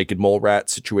naked mole rat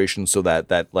situation. So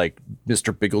that like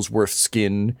Mr. Bigglesworth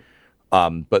skin,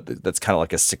 but that's kind of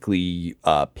like a sickly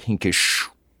pinkish,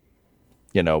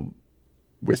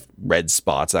 with red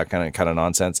spots, that kind of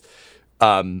nonsense.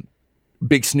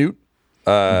 Big snoot,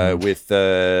 with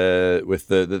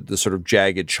the sort of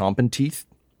jagged chomping teeth.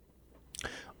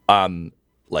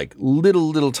 Like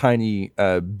little tiny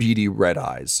beady red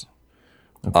eyes.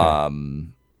 Okay.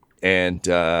 And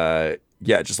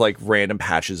just like random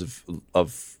patches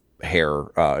of hair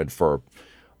and fur.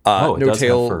 It no does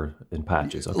tail, have fur in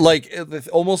patches. Okay. Like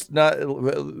almost not.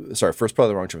 Sorry, first part of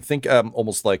the wrong term. Think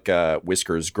almost like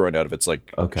whiskers growing out of its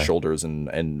like shoulders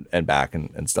and back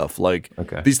and stuff. Like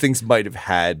these things might have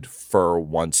had fur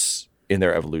once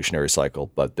their evolutionary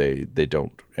cycle, but they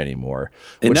don't anymore.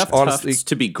 Enough tufts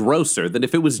to be grosser than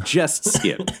if it was just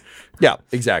skin. Yeah,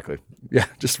 exactly. Yeah,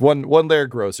 just one layer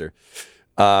grosser.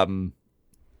 I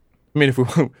mean, if we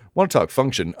want to talk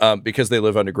function, because they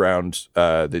live underground,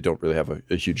 they don't really have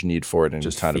a huge need for it, and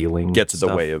just kind of gets in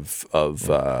the way of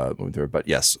moving through it. But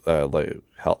yes,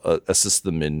 assist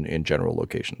them in general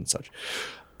location and such.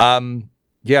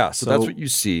 So that's what you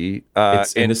see.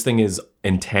 And this thing is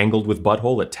entangled with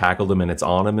Butthole. It tackled him and it's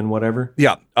on him and whatever.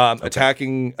 Yeah,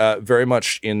 attacking very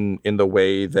much in the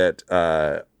way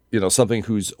that something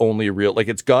who's only real. Like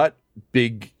it's got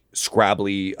big,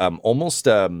 scrabbly, almost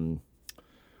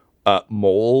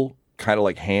mole kind of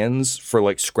like hands for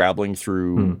like scrabbling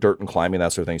through dirt and climbing,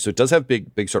 that sort of thing. So it does have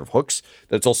big sort of hooks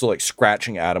that it's also like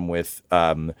scratching at him with.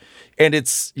 And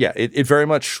it's it very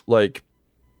much like.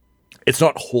 It's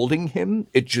not holding him.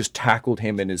 It just tackled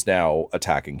him and is now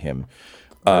attacking him.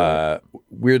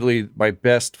 Weirdly,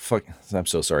 I'm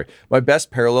so sorry. My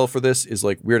best parallel for this is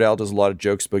like Weird Al does a lot of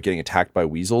jokes about getting attacked by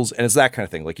weasels. And it's that kind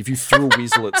of thing. Like if you threw a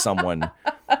weasel at someone,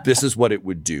 this is what it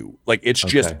would do. Like it's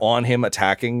just on him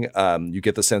attacking. You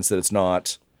get the sense that it's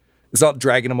not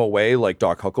dragging him away like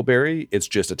Doc Huckleberry. It's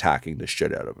just attacking the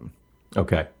shit out of him.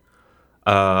 Okay.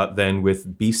 Then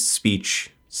with Beast Speech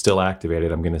still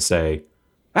activated, I'm going to say,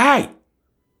 "Hey,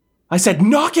 I said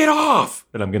knock it off!"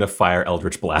 And I'm going to fire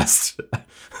Eldritch Blast.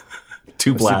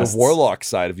 2 blasts. The Warlock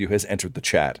side of you has entered the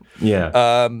chat. Yeah.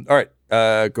 All right,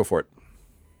 go for it.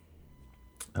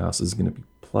 So this is going to be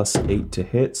 +8 to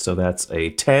hit, so that's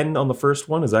a 10 on the first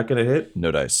one. Is that going to hit?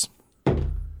 No dice.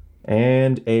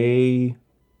 And a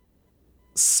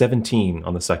 17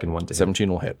 on the second one to hit. 17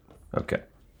 will hit. Okay.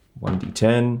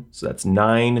 1d10, so that's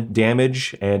 9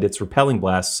 damage, and it's Repelling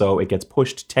Blast, so it gets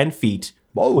pushed 10 feet.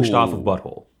 Whoa. Pushed off of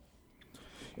Butthole.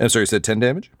 And sorry, you said 10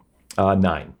 damage?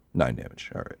 9. 9 damage.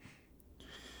 All right.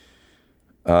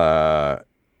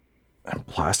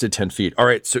 Blasted 10 feet. All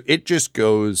right, so it just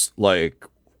goes like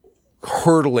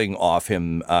hurtling off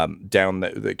him down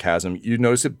the chasm. You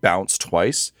notice it bounce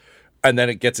twice, and then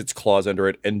it gets its claws under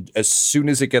it. And as soon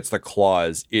as it gets the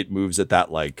claws, it moves at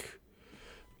that like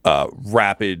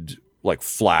rapid like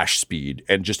flash speed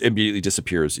and just immediately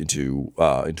disappears into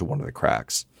one of the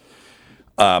cracks.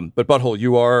 But Butthole,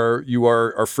 you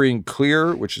are free and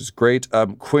clear, which is great.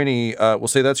 Quinny, we'll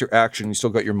say that's your action. You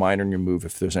still got your minor and your move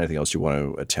if there's anything else you want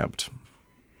to attempt.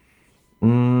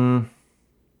 No,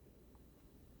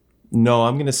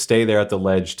 I'm going to stay there at the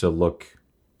ledge to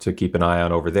keep an eye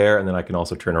on over there, and then I can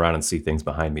also turn around and see things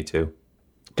behind me too.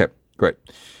 Okay, great.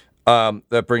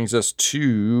 That brings us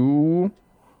to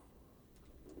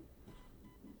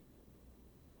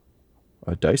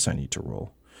a dice I need to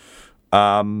roll.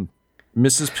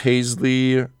 Mrs.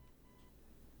 Paisley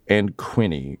and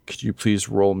Quinny, could you please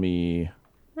roll me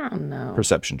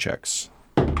perception checks?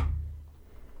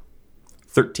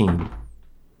 13.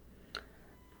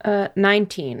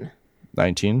 19.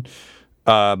 19.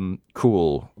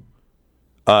 Cool.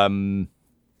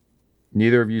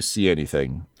 Neither of you see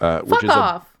anything, which is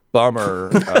a bummer,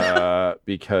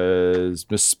 because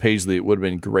Mrs. Paisley, it would have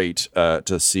been great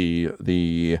to see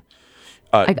the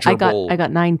I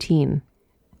got 19.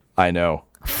 I know.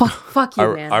 Fuck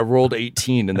you, man. I rolled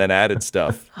 18 and then added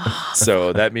stuff.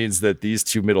 So that means that these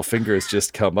 2 middle fingers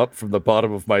just come up from the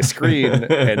bottom of my screen,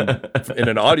 and in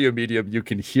an audio medium, you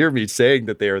can hear me saying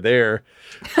that they are there.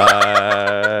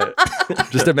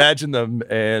 Just imagine them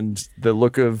and the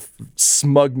look of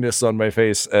smugness on my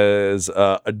face as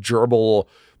a gerbil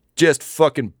just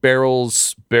fucking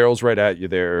barrels right at you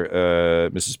there,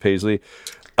 Mrs. Paisley.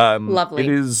 Lovely.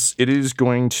 It is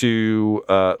going to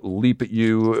leap at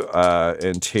you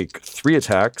and take 3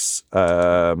 attacks.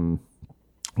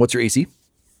 What's your AC?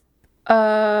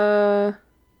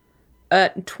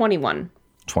 21.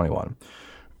 21.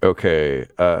 Okay.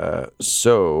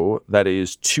 So that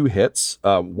is 2 hits.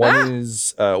 One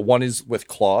is with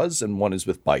claws and one is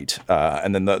with bite.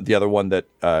 And then the other one that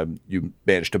you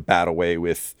managed to bat away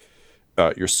with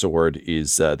your sword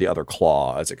is the other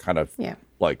claw, as it kind of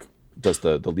like does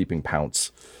the leaping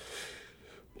pounce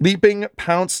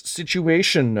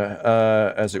situation,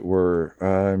 as it were.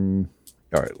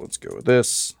 All right, let's go with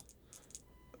this.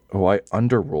 Oh, I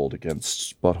underrolled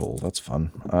against Butthole. That's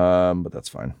fun, but that's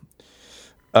fine.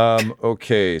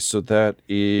 Okay, so that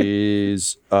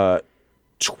is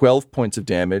 12 points of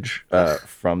damage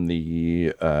from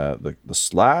the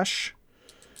slash,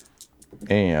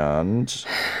 and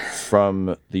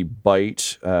from the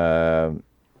bite.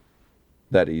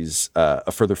 That is a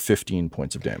further 15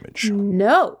 points of damage.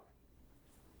 No.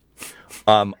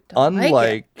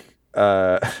 Unlike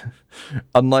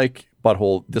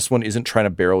Butthole, this one isn't trying to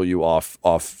barrel you off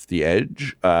the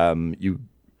edge. From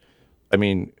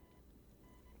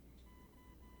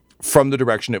the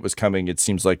direction it was coming, it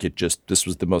seems like this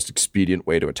was the most expedient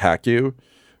way to attack you.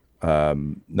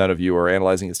 None of you are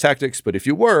analyzing its tactics, but if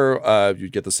you were,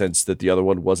 you'd get the sense that the other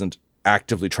one wasn't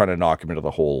actively trying to knock him into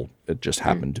the hole. It just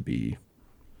happened to be,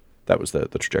 that was the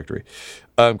trajectory.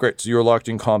 Great. So you were locked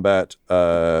in combat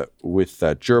with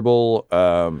that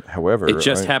gerbil. However, it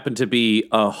just happened to be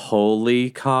a holy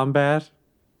combat.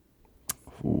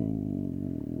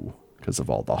 Ooh, because of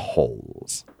all the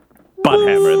holes.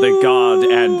 Butthammer, the god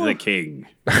and the king.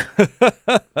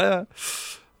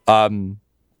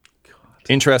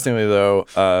 Interestingly, though,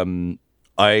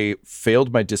 I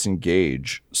failed my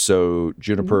disengage. So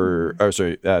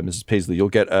Mrs. Paisley, you'll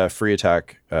get a free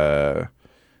attack of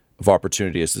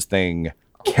opportunity as this thing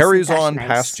carries on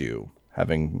past you,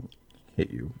 having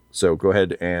hit you. So go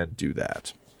ahead and do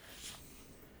that.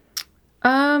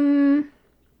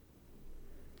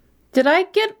 Did I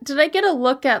get a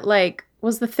look at, like,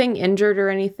 was the thing injured or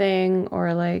anything,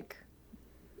 or like?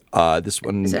 This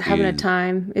one is it having a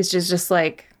time? It's just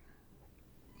like.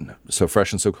 So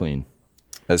fresh and so clean.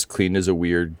 As clean as a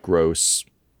weird, gross,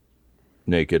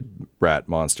 naked rat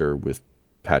monster with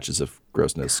patches of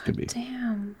grossness can be.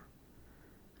 Damn.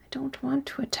 I don't want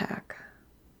to attack.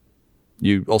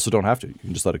 You also don't have to. You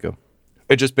can just let it go.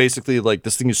 It just basically, like,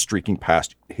 this thing is streaking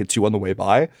past, hits you on the way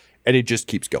by, and it just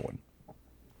keeps going.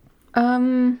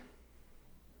 I'm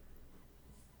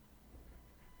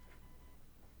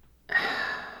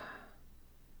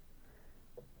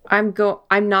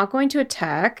not going to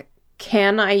attack.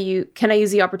 Can I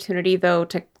use the opportunity, though,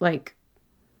 to, like,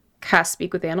 cast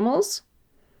Speak with Animals?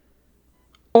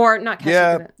 Or not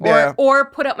cast Speak with Animals. Or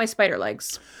put up my spider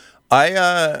legs.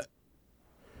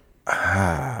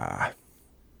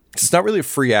 It's not really a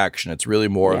free action. It's really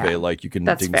more of a, like, you can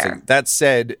That's fair. That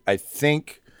said, I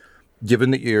think,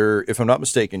 given that if I'm not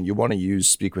mistaken, you want to use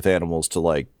Speak with Animals to,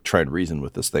 like, try and reason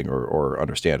with this thing or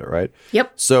understand it, right?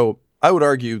 Yep. So I would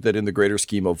argue that in the greater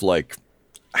scheme of, like,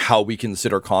 how we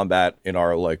consider combat in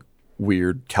our, like,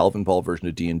 weird Calvin Ball version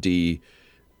of D&D,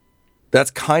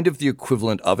 that's kind of the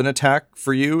equivalent of an attack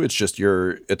for you. It's just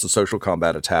it's a social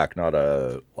combat attack, not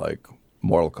a, like,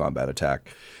 Mortal Kombat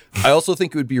attack. I also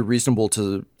think it would be reasonable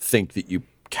to think that you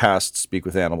cast Speak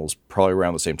with Animals probably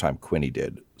around the same time Quinny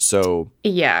did. So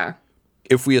yeah,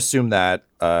 if we assume that,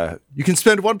 you can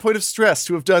spend 1 point of stress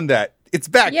to have done that. It's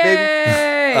back, Yay! baby.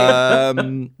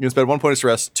 You can spend 1 point of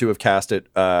stress to have cast it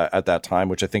at that time,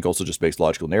 which I think also just makes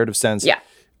logical narrative sense. Yeah.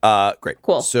 Great.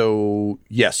 Cool. So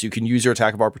yes, you can use your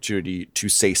attack of opportunity to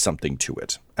say something to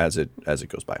it as it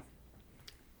goes by.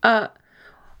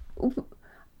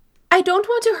 I don't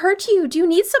want to hurt you. Do you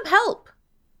need some help?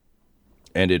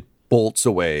 And it bolts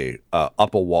away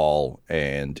up a wall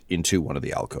and into one of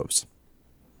the alcoves.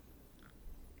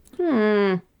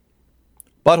 Butthole.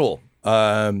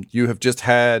 You have just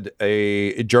had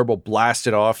a gerbil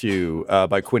blasted off you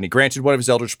by Quinny. Granted, one of his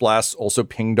Eldritch Blasts also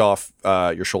pinged off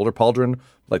your shoulder pauldron.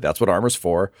 Like, that's what armor's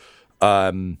for.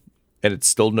 And it's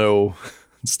still no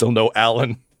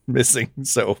Alan missing.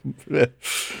 So you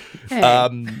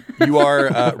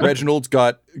are Reginald's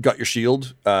got your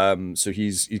shield. So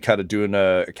he's kind of doing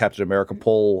a Captain America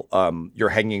pull. You're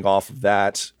hanging off of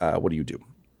that. What do you do?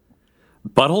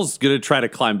 Butthole's going to try to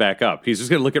climb back up. He's just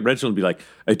going to look at Reginald and be like,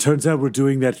 it turns out we're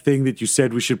doing that thing that you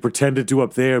said we should pretend to do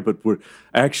up there, but we're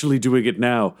actually doing it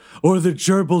now. Or the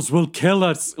gerbils will kill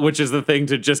us, which is the thing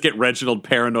to just get Reginald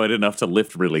paranoid enough to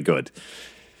lift really good.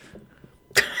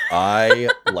 I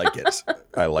like it.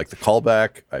 I like the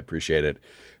callback. I appreciate it.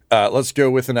 Let's go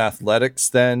with an athletics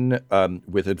then,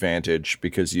 with advantage,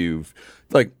 because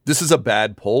this is a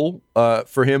bad pull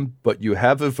for him, but you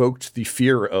have evoked the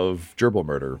fear of gerbil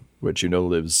murder, which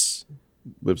lives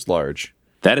large.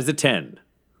 That is a 10.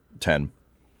 10.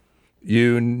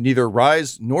 You neither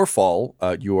rise nor fall.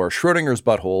 You are Schrödinger's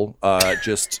butthole,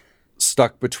 just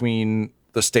stuck between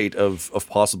the state of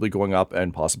possibly going up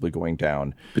and possibly going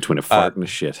down. Between a fart and a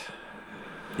shit.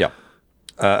 Yeah.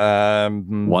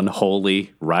 One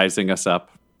holy rising us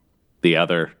up, the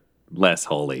other less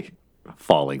holy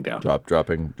falling down.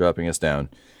 Dropping us down.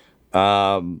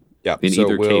 Yeah. In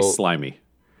either case, slimy.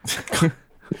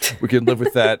 We can live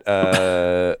with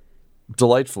that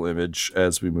delightful image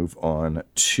as we move on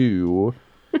to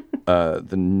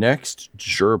the next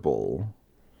gerbil.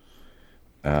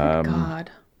 Oh, God.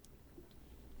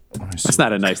 That's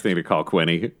not a nice thing to call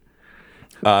Quinny.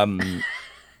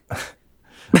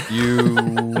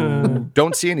 You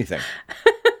don't see anything.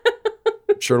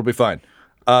 Sure, it'll be fine.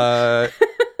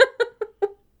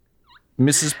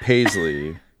 Mrs.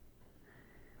 Paisley,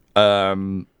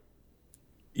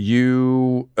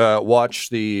 You watch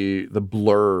the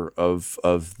blur of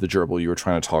the gerbil you were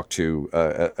trying to talk to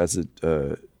as it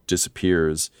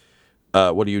disappears.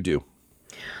 What do you do?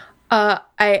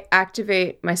 I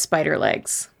activate my spider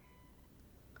legs.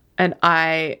 And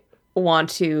I want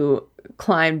to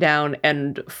climb down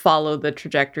and follow the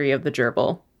trajectory of the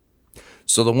gerbil.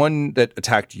 So the one that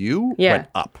attacked you went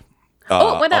up.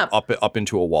 It went up. Up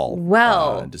into a wall.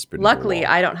 Well, luckily,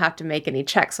 I don't have to make any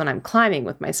checks when I'm climbing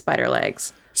with my spider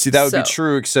legs. See, that would be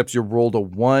true, except you rolled a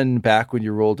 1 back when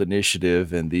you rolled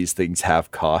initiative, and these things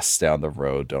have costs down the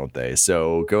road, don't they?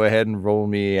 So go ahead and roll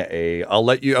me I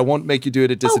won't make you do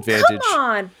it at disadvantage. Oh, come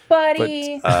on,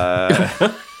 buddy.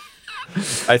 But,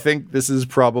 I think this is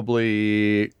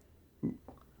probably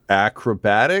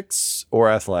acrobatics or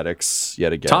athletics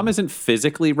yet again. Tom isn't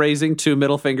physically raising 2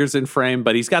 middle fingers in frame,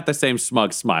 but he's got the same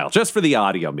smug smile, just for the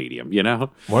audio medium, you know?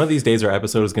 One of these days, our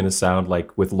episode is going to sound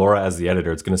like, with Laura as the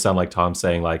editor, it's going to sound like Tom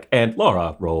saying, like, and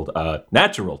Laura rolled a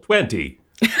natural 20.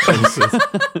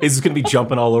 It's going to be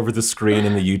jumping all over the screen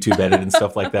in the YouTube edit and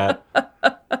stuff like that.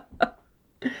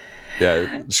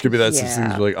 Yeah, it's going to be that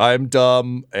thing like, I'm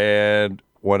dumb, and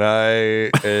when I've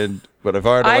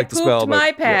already like the smell. I pooped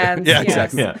my pants. Yeah,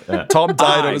 exactly. Yeah. Tom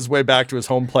died on his way back to his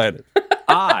home planet.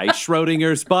 I,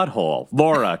 Schrödinger's butthole.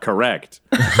 Laura, correct.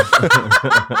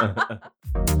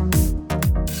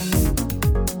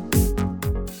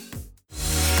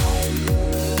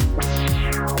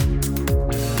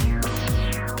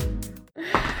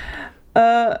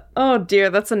 Oh dear,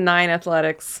 that's a 9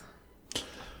 athletics.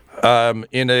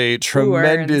 In a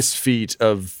tremendous feat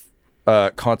of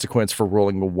consequence for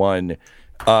rolling a 1,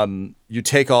 you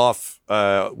take off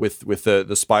with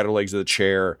the spider legs of the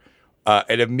chair,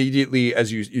 and immediately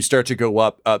as you start to go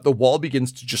up, the wall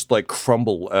begins to just like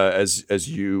crumble as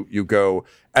you go,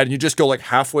 and you just go like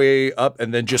halfway up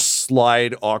and then just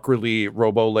slide awkwardly,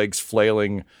 robo legs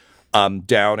flailing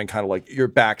down, and kind of like your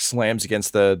back slams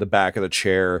against the back of the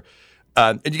chair.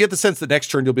 And you get the sense that next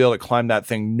turn you'll be able to climb that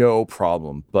thing no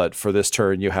problem. But for this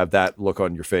turn, you have that look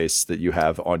on your face that you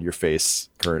have on your face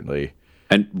currently.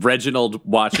 And Reginald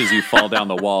watches you fall down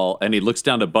the wall, and he looks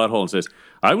down to Butthole and says,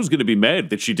 I was going to be mad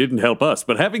that she didn't help us,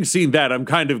 but having seen that, I'm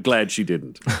kind of glad she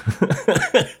didn't.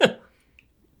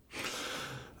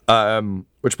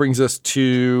 Which brings us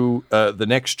to the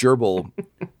next gerbil,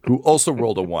 who also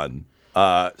rolled a 1.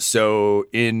 So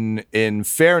in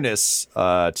fairness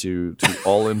to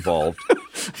all involved,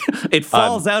 it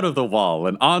falls out of the wall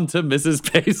and onto Mrs.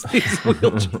 Paisley's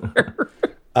wheelchair.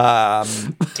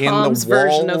 Tom's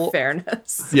version of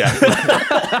fairness. Yeah.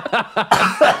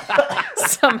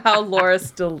 Somehow Laura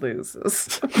still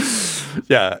loses.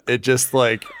 Yeah, it just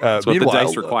like that's what the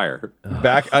dice require.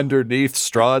 Back underneath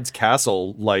Strahd's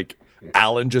castle, like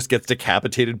Alan just gets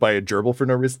decapitated by a gerbil for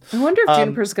no reason. I wonder if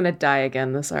Juniper's going to die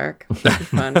again this arc. That'd be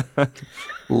fun.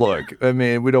 Look, I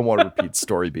mean, we don't want to repeat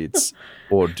story beats,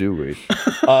 or do we?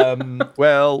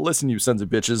 Well, listen, you sons of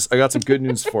bitches, I got some good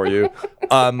news for you.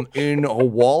 In a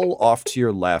wall off to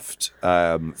your left,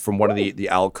 from one of the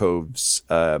alcoves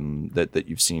that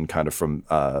you've seen kind of from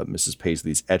Mrs.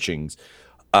 Paisley's etchings,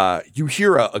 you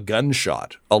hear a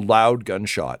gunshot, a loud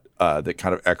gunshot that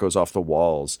kind of echoes off the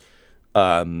walls.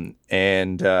 And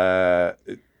a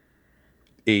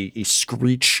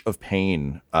screech of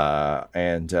pain,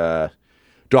 and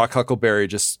Doc Huckleberry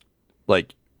just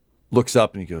like looks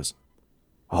up and he goes,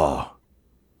 "Oh,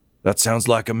 that sounds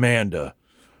like Amanda."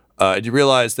 And you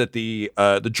realize that the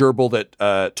gerbil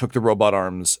that took the robot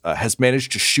arms has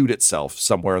managed to shoot itself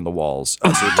somewhere in the walls, so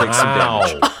it takes some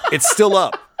damage. It's still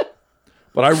up,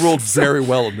 but I rolled very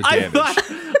well in the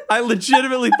damage. I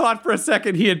legitimately thought for a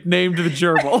second he had named the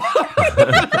gerbil.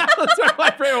 That's what my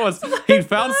brain was. He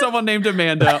found someone named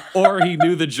Amanda, or he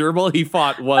knew the gerbil he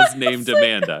fought was named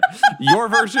Amanda. Your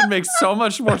version makes so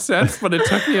much more sense, but it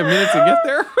took me a minute to get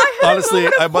there. Honestly,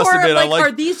 I must admit,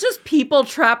 are these just people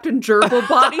trapped in gerbil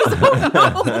bodies?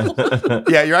 Oh, no.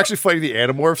 Yeah, you're actually fighting the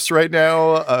Animorphs right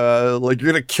now. Like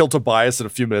you're gonna kill Tobias in a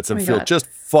few minutes and feel just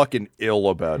fucking ill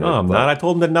about it. No, I'm not. I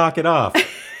told him to knock it off.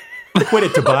 Quit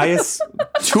it, Tobias.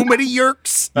 Too many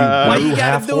yerks. Why you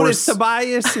gotta do this,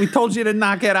 Tobias? We told you to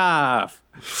knock it off.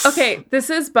 Okay, this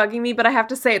is bugging me, but I have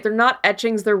to say it. They're not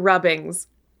etchings, they're rubbings.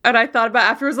 And I thought about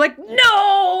it afterwards, like,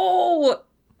 no!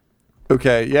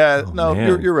 Okay, yeah,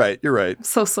 you're right. You're right. I'm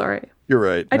so sorry. You're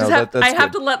right. I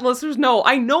have to let listeners know.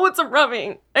 I know it's a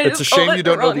rubbing. It's a shame you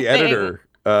don't know the editor.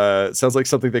 It sounds like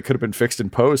something that could have been fixed in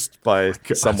post by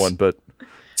someone, but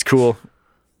it's cool.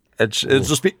 It'll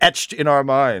just be etched in our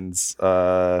minds.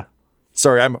 So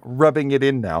Sorry, I'm rubbing it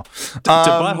in now. To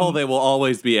Butthole, they will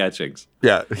always be etchings.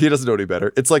 Yeah, he doesn't know any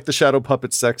better. It's like the shadow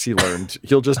puppet sex he learned.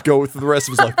 He'll just go through the rest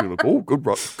of his life and be like, oh,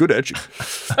 good etching.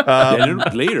 Then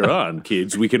later on,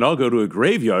 kids, we can all go to a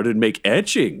graveyard and make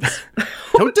etchings.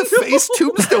 Don't deface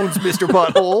tombstones, Mr.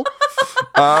 Butthole.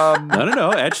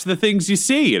 No. Etch the things you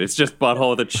see. And it's just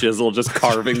Butthole with a chisel just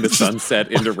carving the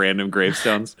sunset into random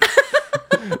gravestones.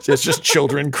 It's just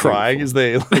children crying as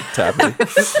they like tap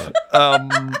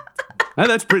it.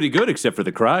 That's pretty good, except for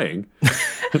the crying.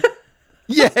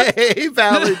 Yay,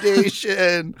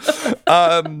 validation.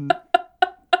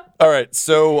 All right,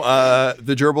 so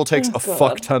the gerbil takes a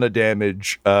fuck ton of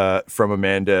damage from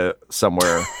Amanda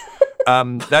somewhere.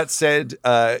 That said,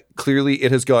 clearly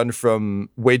it has gone from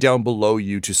way down below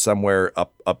you to somewhere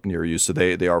up near you, so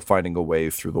they are finding a way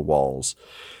through the walls,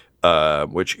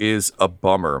 which is a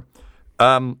bummer.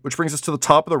 Which brings us to the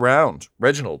top of the round.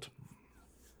 Reginald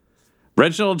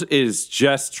is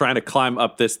just trying to climb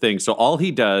up this thing, so all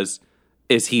he does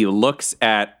is he looks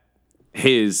at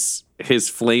his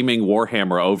flaming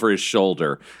warhammer over his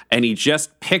shoulder, and he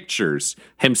just pictures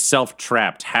himself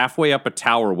trapped halfway up a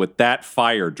tower with that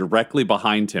fire directly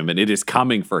behind him, and it is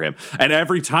coming for him. And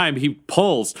every time he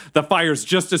pulls, the fire's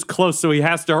just as close, so he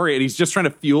has to hurry, and he's just trying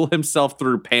to fuel himself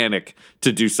through panic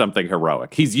to do something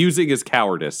heroic. He's using his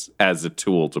cowardice as a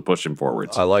tool to push him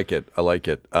forwards. I like it.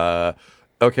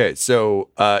 Okay, so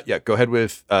go ahead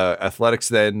with athletics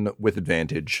then with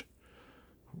advantage.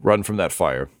 Run from that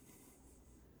fire.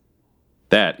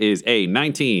 That is a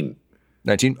 19.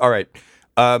 19? All right.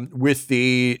 With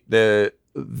the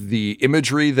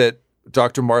imagery that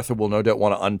Dr. Martha will no doubt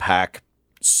want to unpack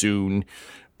soon,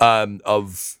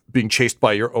 of being chased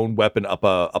by your own weapon up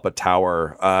a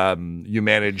tower, you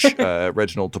manage,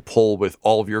 Reginald, to pull with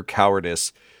all of your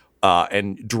cowardice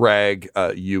and drag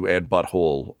you and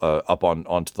Butthole up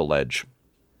onto the ledge.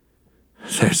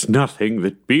 There's nothing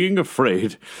that being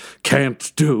afraid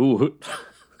can't do.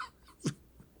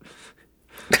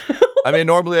 I mean,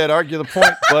 normally I'd argue the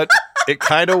point, but it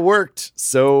kind of worked,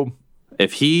 so...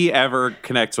 If he ever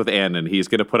connects with Annan, he's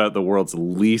going to put out the world's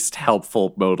least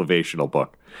helpful motivational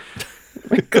book. Oh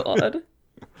my God.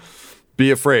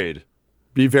 Be afraid.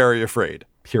 Be very afraid.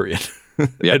 Period.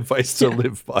 Yeah. Advice to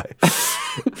live by.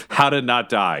 How to Not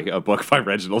Die, a book by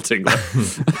Reginald Tingler.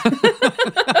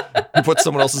 He puts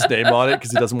someone else's name on it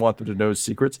because he doesn't want them to know his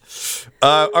secrets.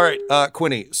 All right,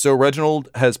 Quinny. So Reginald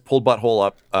has pulled Butthole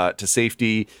up to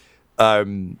safety.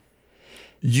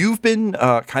 You've been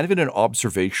kind of in an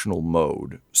observational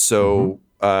mode. So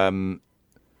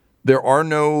there are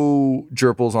no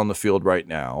gerbils on the field right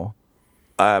now.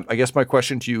 I guess my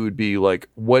question to you would be like,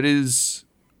 what does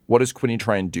Quinny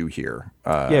try and do here?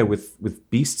 With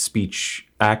beast speech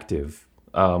active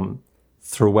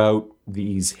throughout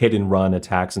these hit and run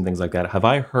attacks and things like that, have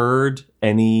I heard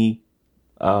any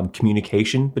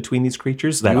communication between these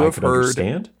creatures that I could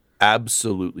understand?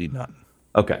 Absolutely none.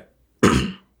 Okay.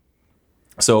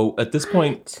 So at this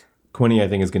point, Quinny, I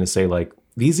think, is going to say, like,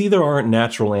 these either aren't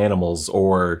natural animals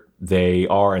or they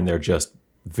are, and they're just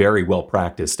very well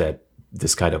practiced at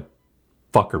this kind of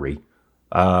fuckery.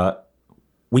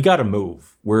 We got to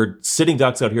move. We're sitting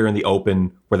ducks out here in the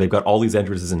open where they've got all these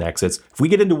entrances and exits. If we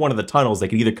get into one of the tunnels, they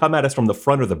can either come at us from the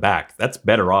front or the back. That's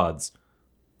better odds.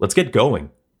 Let's get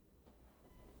going.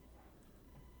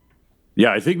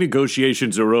 Yeah, I think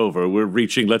negotiations are over. We're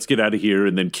reaching, let's get out of here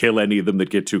and then kill any of them that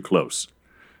get too close.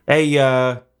 Hey,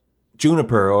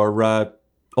 Juniper, or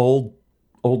old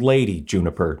lady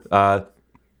Juniper,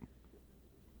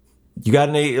 you got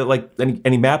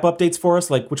any map updates for us?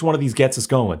 Like, which one of these gets us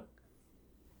going?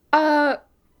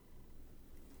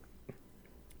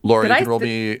 Laura, you can roll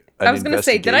me an I was going to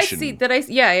say, Did I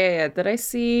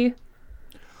see...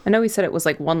 I know he said it was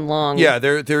like one long... Yeah,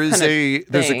 there's a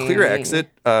clear exit,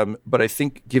 but I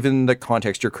think given the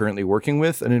context you're currently working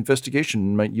with, an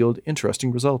investigation might yield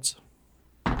interesting results.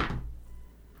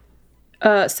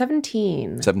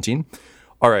 17. 17?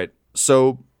 All right.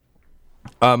 So,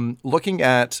 looking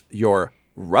at your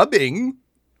rubbing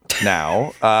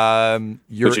now,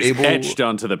 you're which is able... etched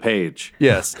onto the page.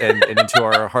 Yes, and into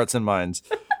our hearts and minds.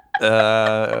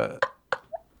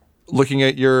 Looking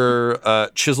at your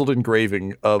chiseled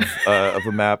engraving of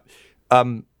a map,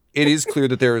 it is clear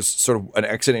that there is sort of an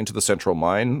exit into the central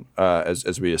mine,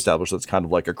 as we established. That's kind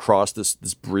of like across this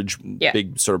bridge,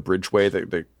 big sort of bridgeway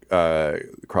that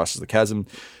crosses the chasm.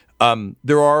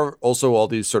 There are also all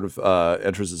these sort of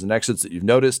entrances and exits that you've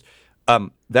noticed.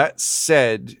 That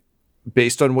said,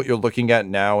 based on what you're looking at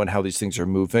now and how these things are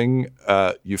moving,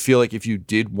 you feel like if you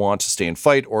did want to stay and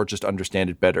fight or just understand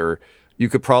it better, you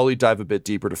could probably dive a bit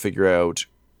deeper to figure out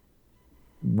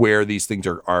where these things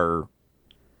are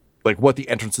what the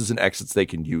entrances and exits they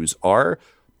can use are,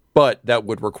 but that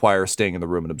would require staying in the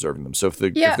room and observing them. So if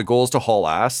the goal is to haul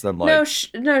ass, then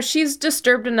no, she's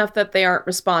disturbed enough that they aren't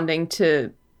responding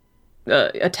to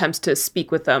attempts to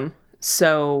speak with them.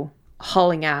 So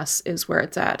hauling ass is where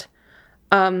it's at.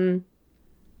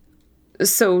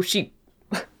 So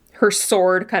her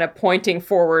sword kind of pointing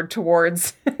forward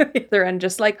towards the other end,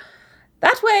 just like,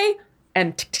 that way,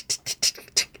 and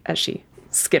tick, as she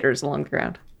skitters along the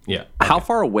ground. Yeah. How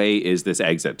far away is this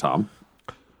exit, Tom?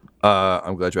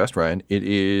 I'm glad you asked, Ryan. It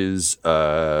is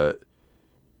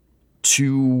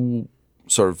 2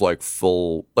 sort of like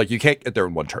full, like you can't get there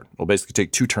in one turn. It'll basically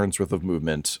take 2 turns worth of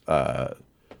movement to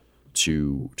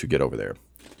get over there.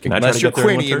 Unless you're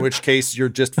Quinny, in which case you're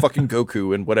just fucking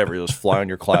Goku and whatever, you'll just fly on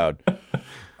your cloud.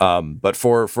 But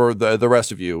for the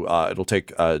rest of you, it'll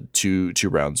take 2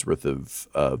 rounds worth of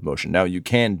motion. Now you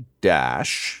can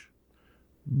dash,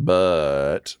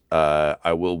 but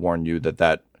I will warn you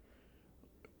that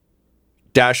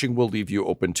dashing will leave you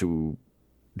open to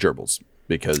gerbils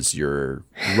because you're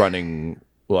running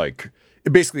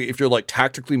basically if you're like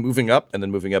tactically moving up and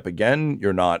then moving up again,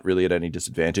 you're not really at any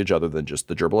disadvantage other than just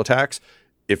the gerbil attacks.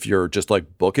 If you're just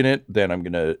like booking it, then I'm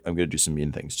gonna do some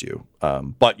mean things to you.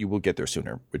 But you will get there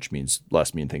sooner, which means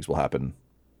less mean things will happen.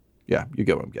 Yeah, you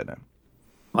get what I'm getting at.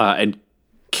 And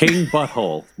King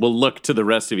Butthole will look to the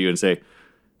rest of you and say,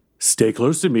 "Stay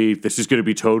close to me. This is going to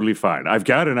be totally fine. I've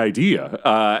got an idea."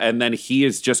 And then he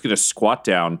is just going to squat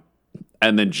down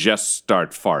and then just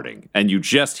start farting. And you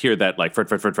just hear that like,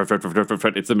 fart.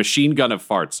 It's the machine gun of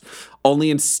farts. Only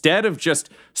instead of just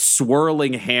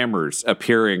swirling hammers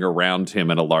appearing around him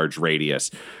in a large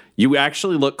radius, you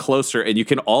actually look closer and you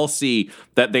can all see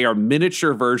that they are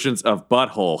miniature versions of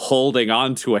Butthole holding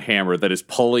onto a hammer that is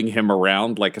pulling him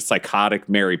around like a psychotic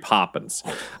Mary Poppins.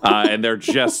 And they're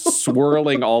just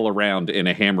swirling all around in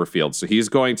a hammer field. So he's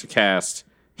going to cast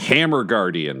Hammer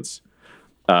Guardians,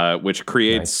 which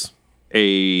creates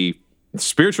a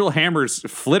spiritual hammers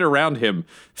flit around him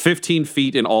 15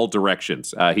 feet in all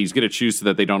directions. He's going to choose so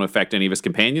that they don't affect any of his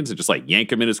companions and just like yank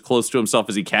him in as close to himself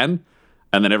as he can.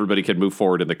 And then everybody can move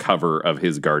forward in the cover of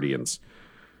his guardians.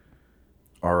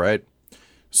 All right.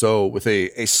 So with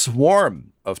a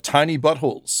swarm of tiny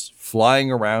buttholes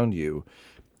flying around you,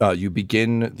 you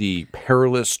begin the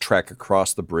perilous trek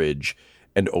across the bridge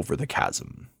and over the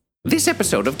chasm. This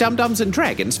episode of Dum-Dums and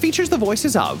Dragons features the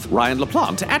voices of Ryan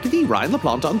LaPlante at the Ryan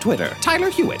LaPlante on Twitter,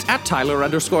 Tyler Hewitt at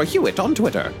Tyler_Hewitt on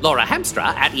Twitter, Laura Hamstra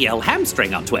at EL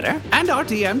Hamstring on Twitter, and our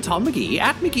DM Tom McGee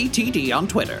at McGeeTD on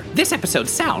Twitter. This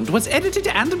episode's sound was edited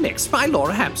and mixed by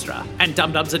Laura Hamstra, and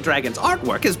Dum-Dums and Dragons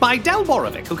artwork is by Del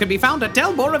Borovic, who can be found at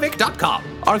delborovic.com.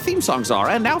 Our theme songs are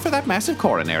And Now for That Massive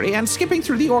Coronary and Skipping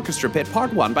Through the Orchestra Pit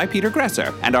Part 1 by Peter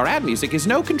Gresser, and our ad music is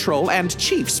No Control and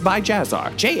Chiefs by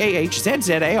Jazzar,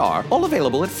 JAHZZAR, all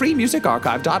available at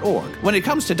freemusicarchive.org. When it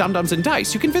comes to Dum-Dums and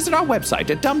Dice, you can visit our website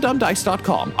at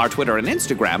dumdumdice.com. Our Twitter and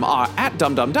Instagram are at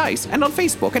dumdumdice, and on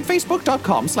Facebook at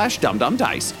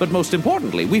facebook.com/dumdumdice. But most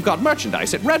importantly, we've got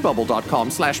merchandise at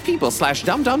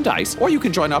redbubble.com/people/dumdumdice, or you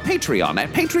can join our Patreon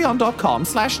at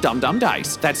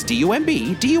patreon.com/dumdumdice. That's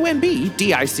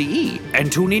DUMBDICE.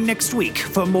 And tune in next week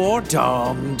for more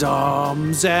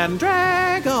Dum-Dums and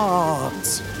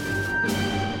Dragons.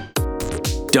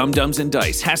 Dum-Dums and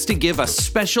Dice has to give a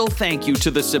special thank you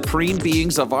to the supreme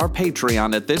beings of our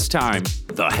Patreon at this time.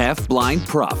 The Half-Blind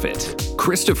Prophet,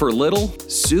 Christopher Little,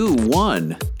 Sue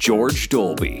One, George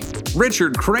Dolby,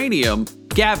 Richard Cranium,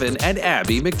 Gavin and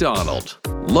Abby McDonald,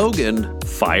 Logan,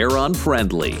 Fire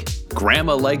Unfriendly,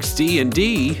 Grandma Likes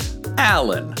D&D,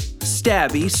 Alan,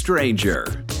 Stabby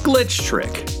Stranger, Glitch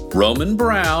Trick, Roman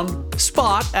Brown,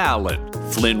 Spot Allen,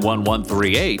 Flynn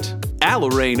 1138,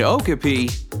 Alarain Okapi,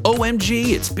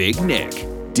 OMG, it's Big Nick,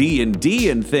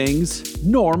 D&D and Things,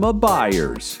 Norma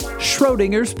Byers,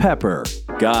 Schrödinger's Pepper,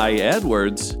 Guy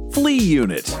Edwards, Flea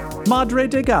Unit, Madre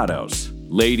de Gatos,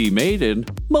 Lady Maiden,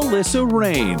 Melissa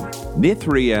Rain,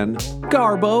 Nithrian,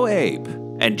 Garbo Ape,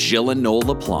 and Jill and Noel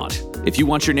LaPlante. If you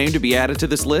want your name to be added to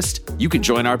this list, you can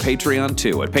join our Patreon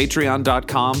too at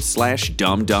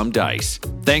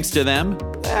patreon.com/dumdumdice. Thanks to them,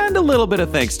 and a little bit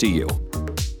of thanks to you.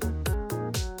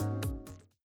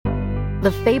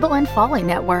 The Fable and Folly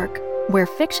Network, where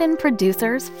fiction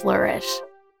producers flourish.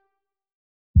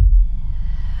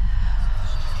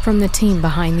 From the team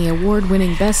behind the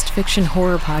award-winning Best Fiction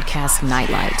Horror podcast,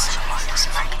 Nightlight.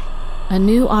 A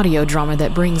new audio drama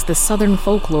that brings the southern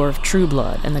folklore of True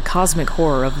Blood and the cosmic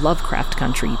horror of Lovecraft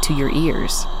Country to your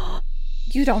ears.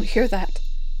 You don't hear that,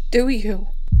 do you?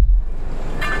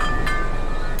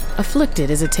 Afflicted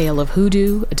is a tale of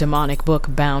hoodoo, a demonic book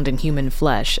bound in human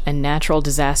flesh, and natural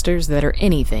disasters that are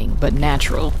anything but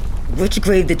natural. Which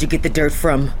grave did you get the dirt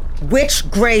from? Which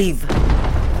grave?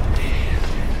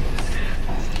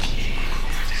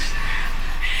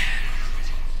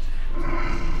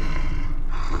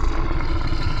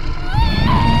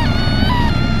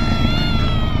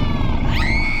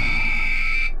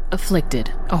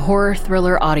 Afflicted, a horror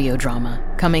thriller audio drama,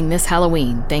 coming this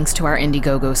Halloween thanks to our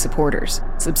Indiegogo supporters.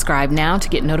 Subscribe now to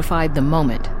get notified the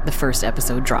moment the first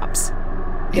episode drops.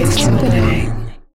 It's happening.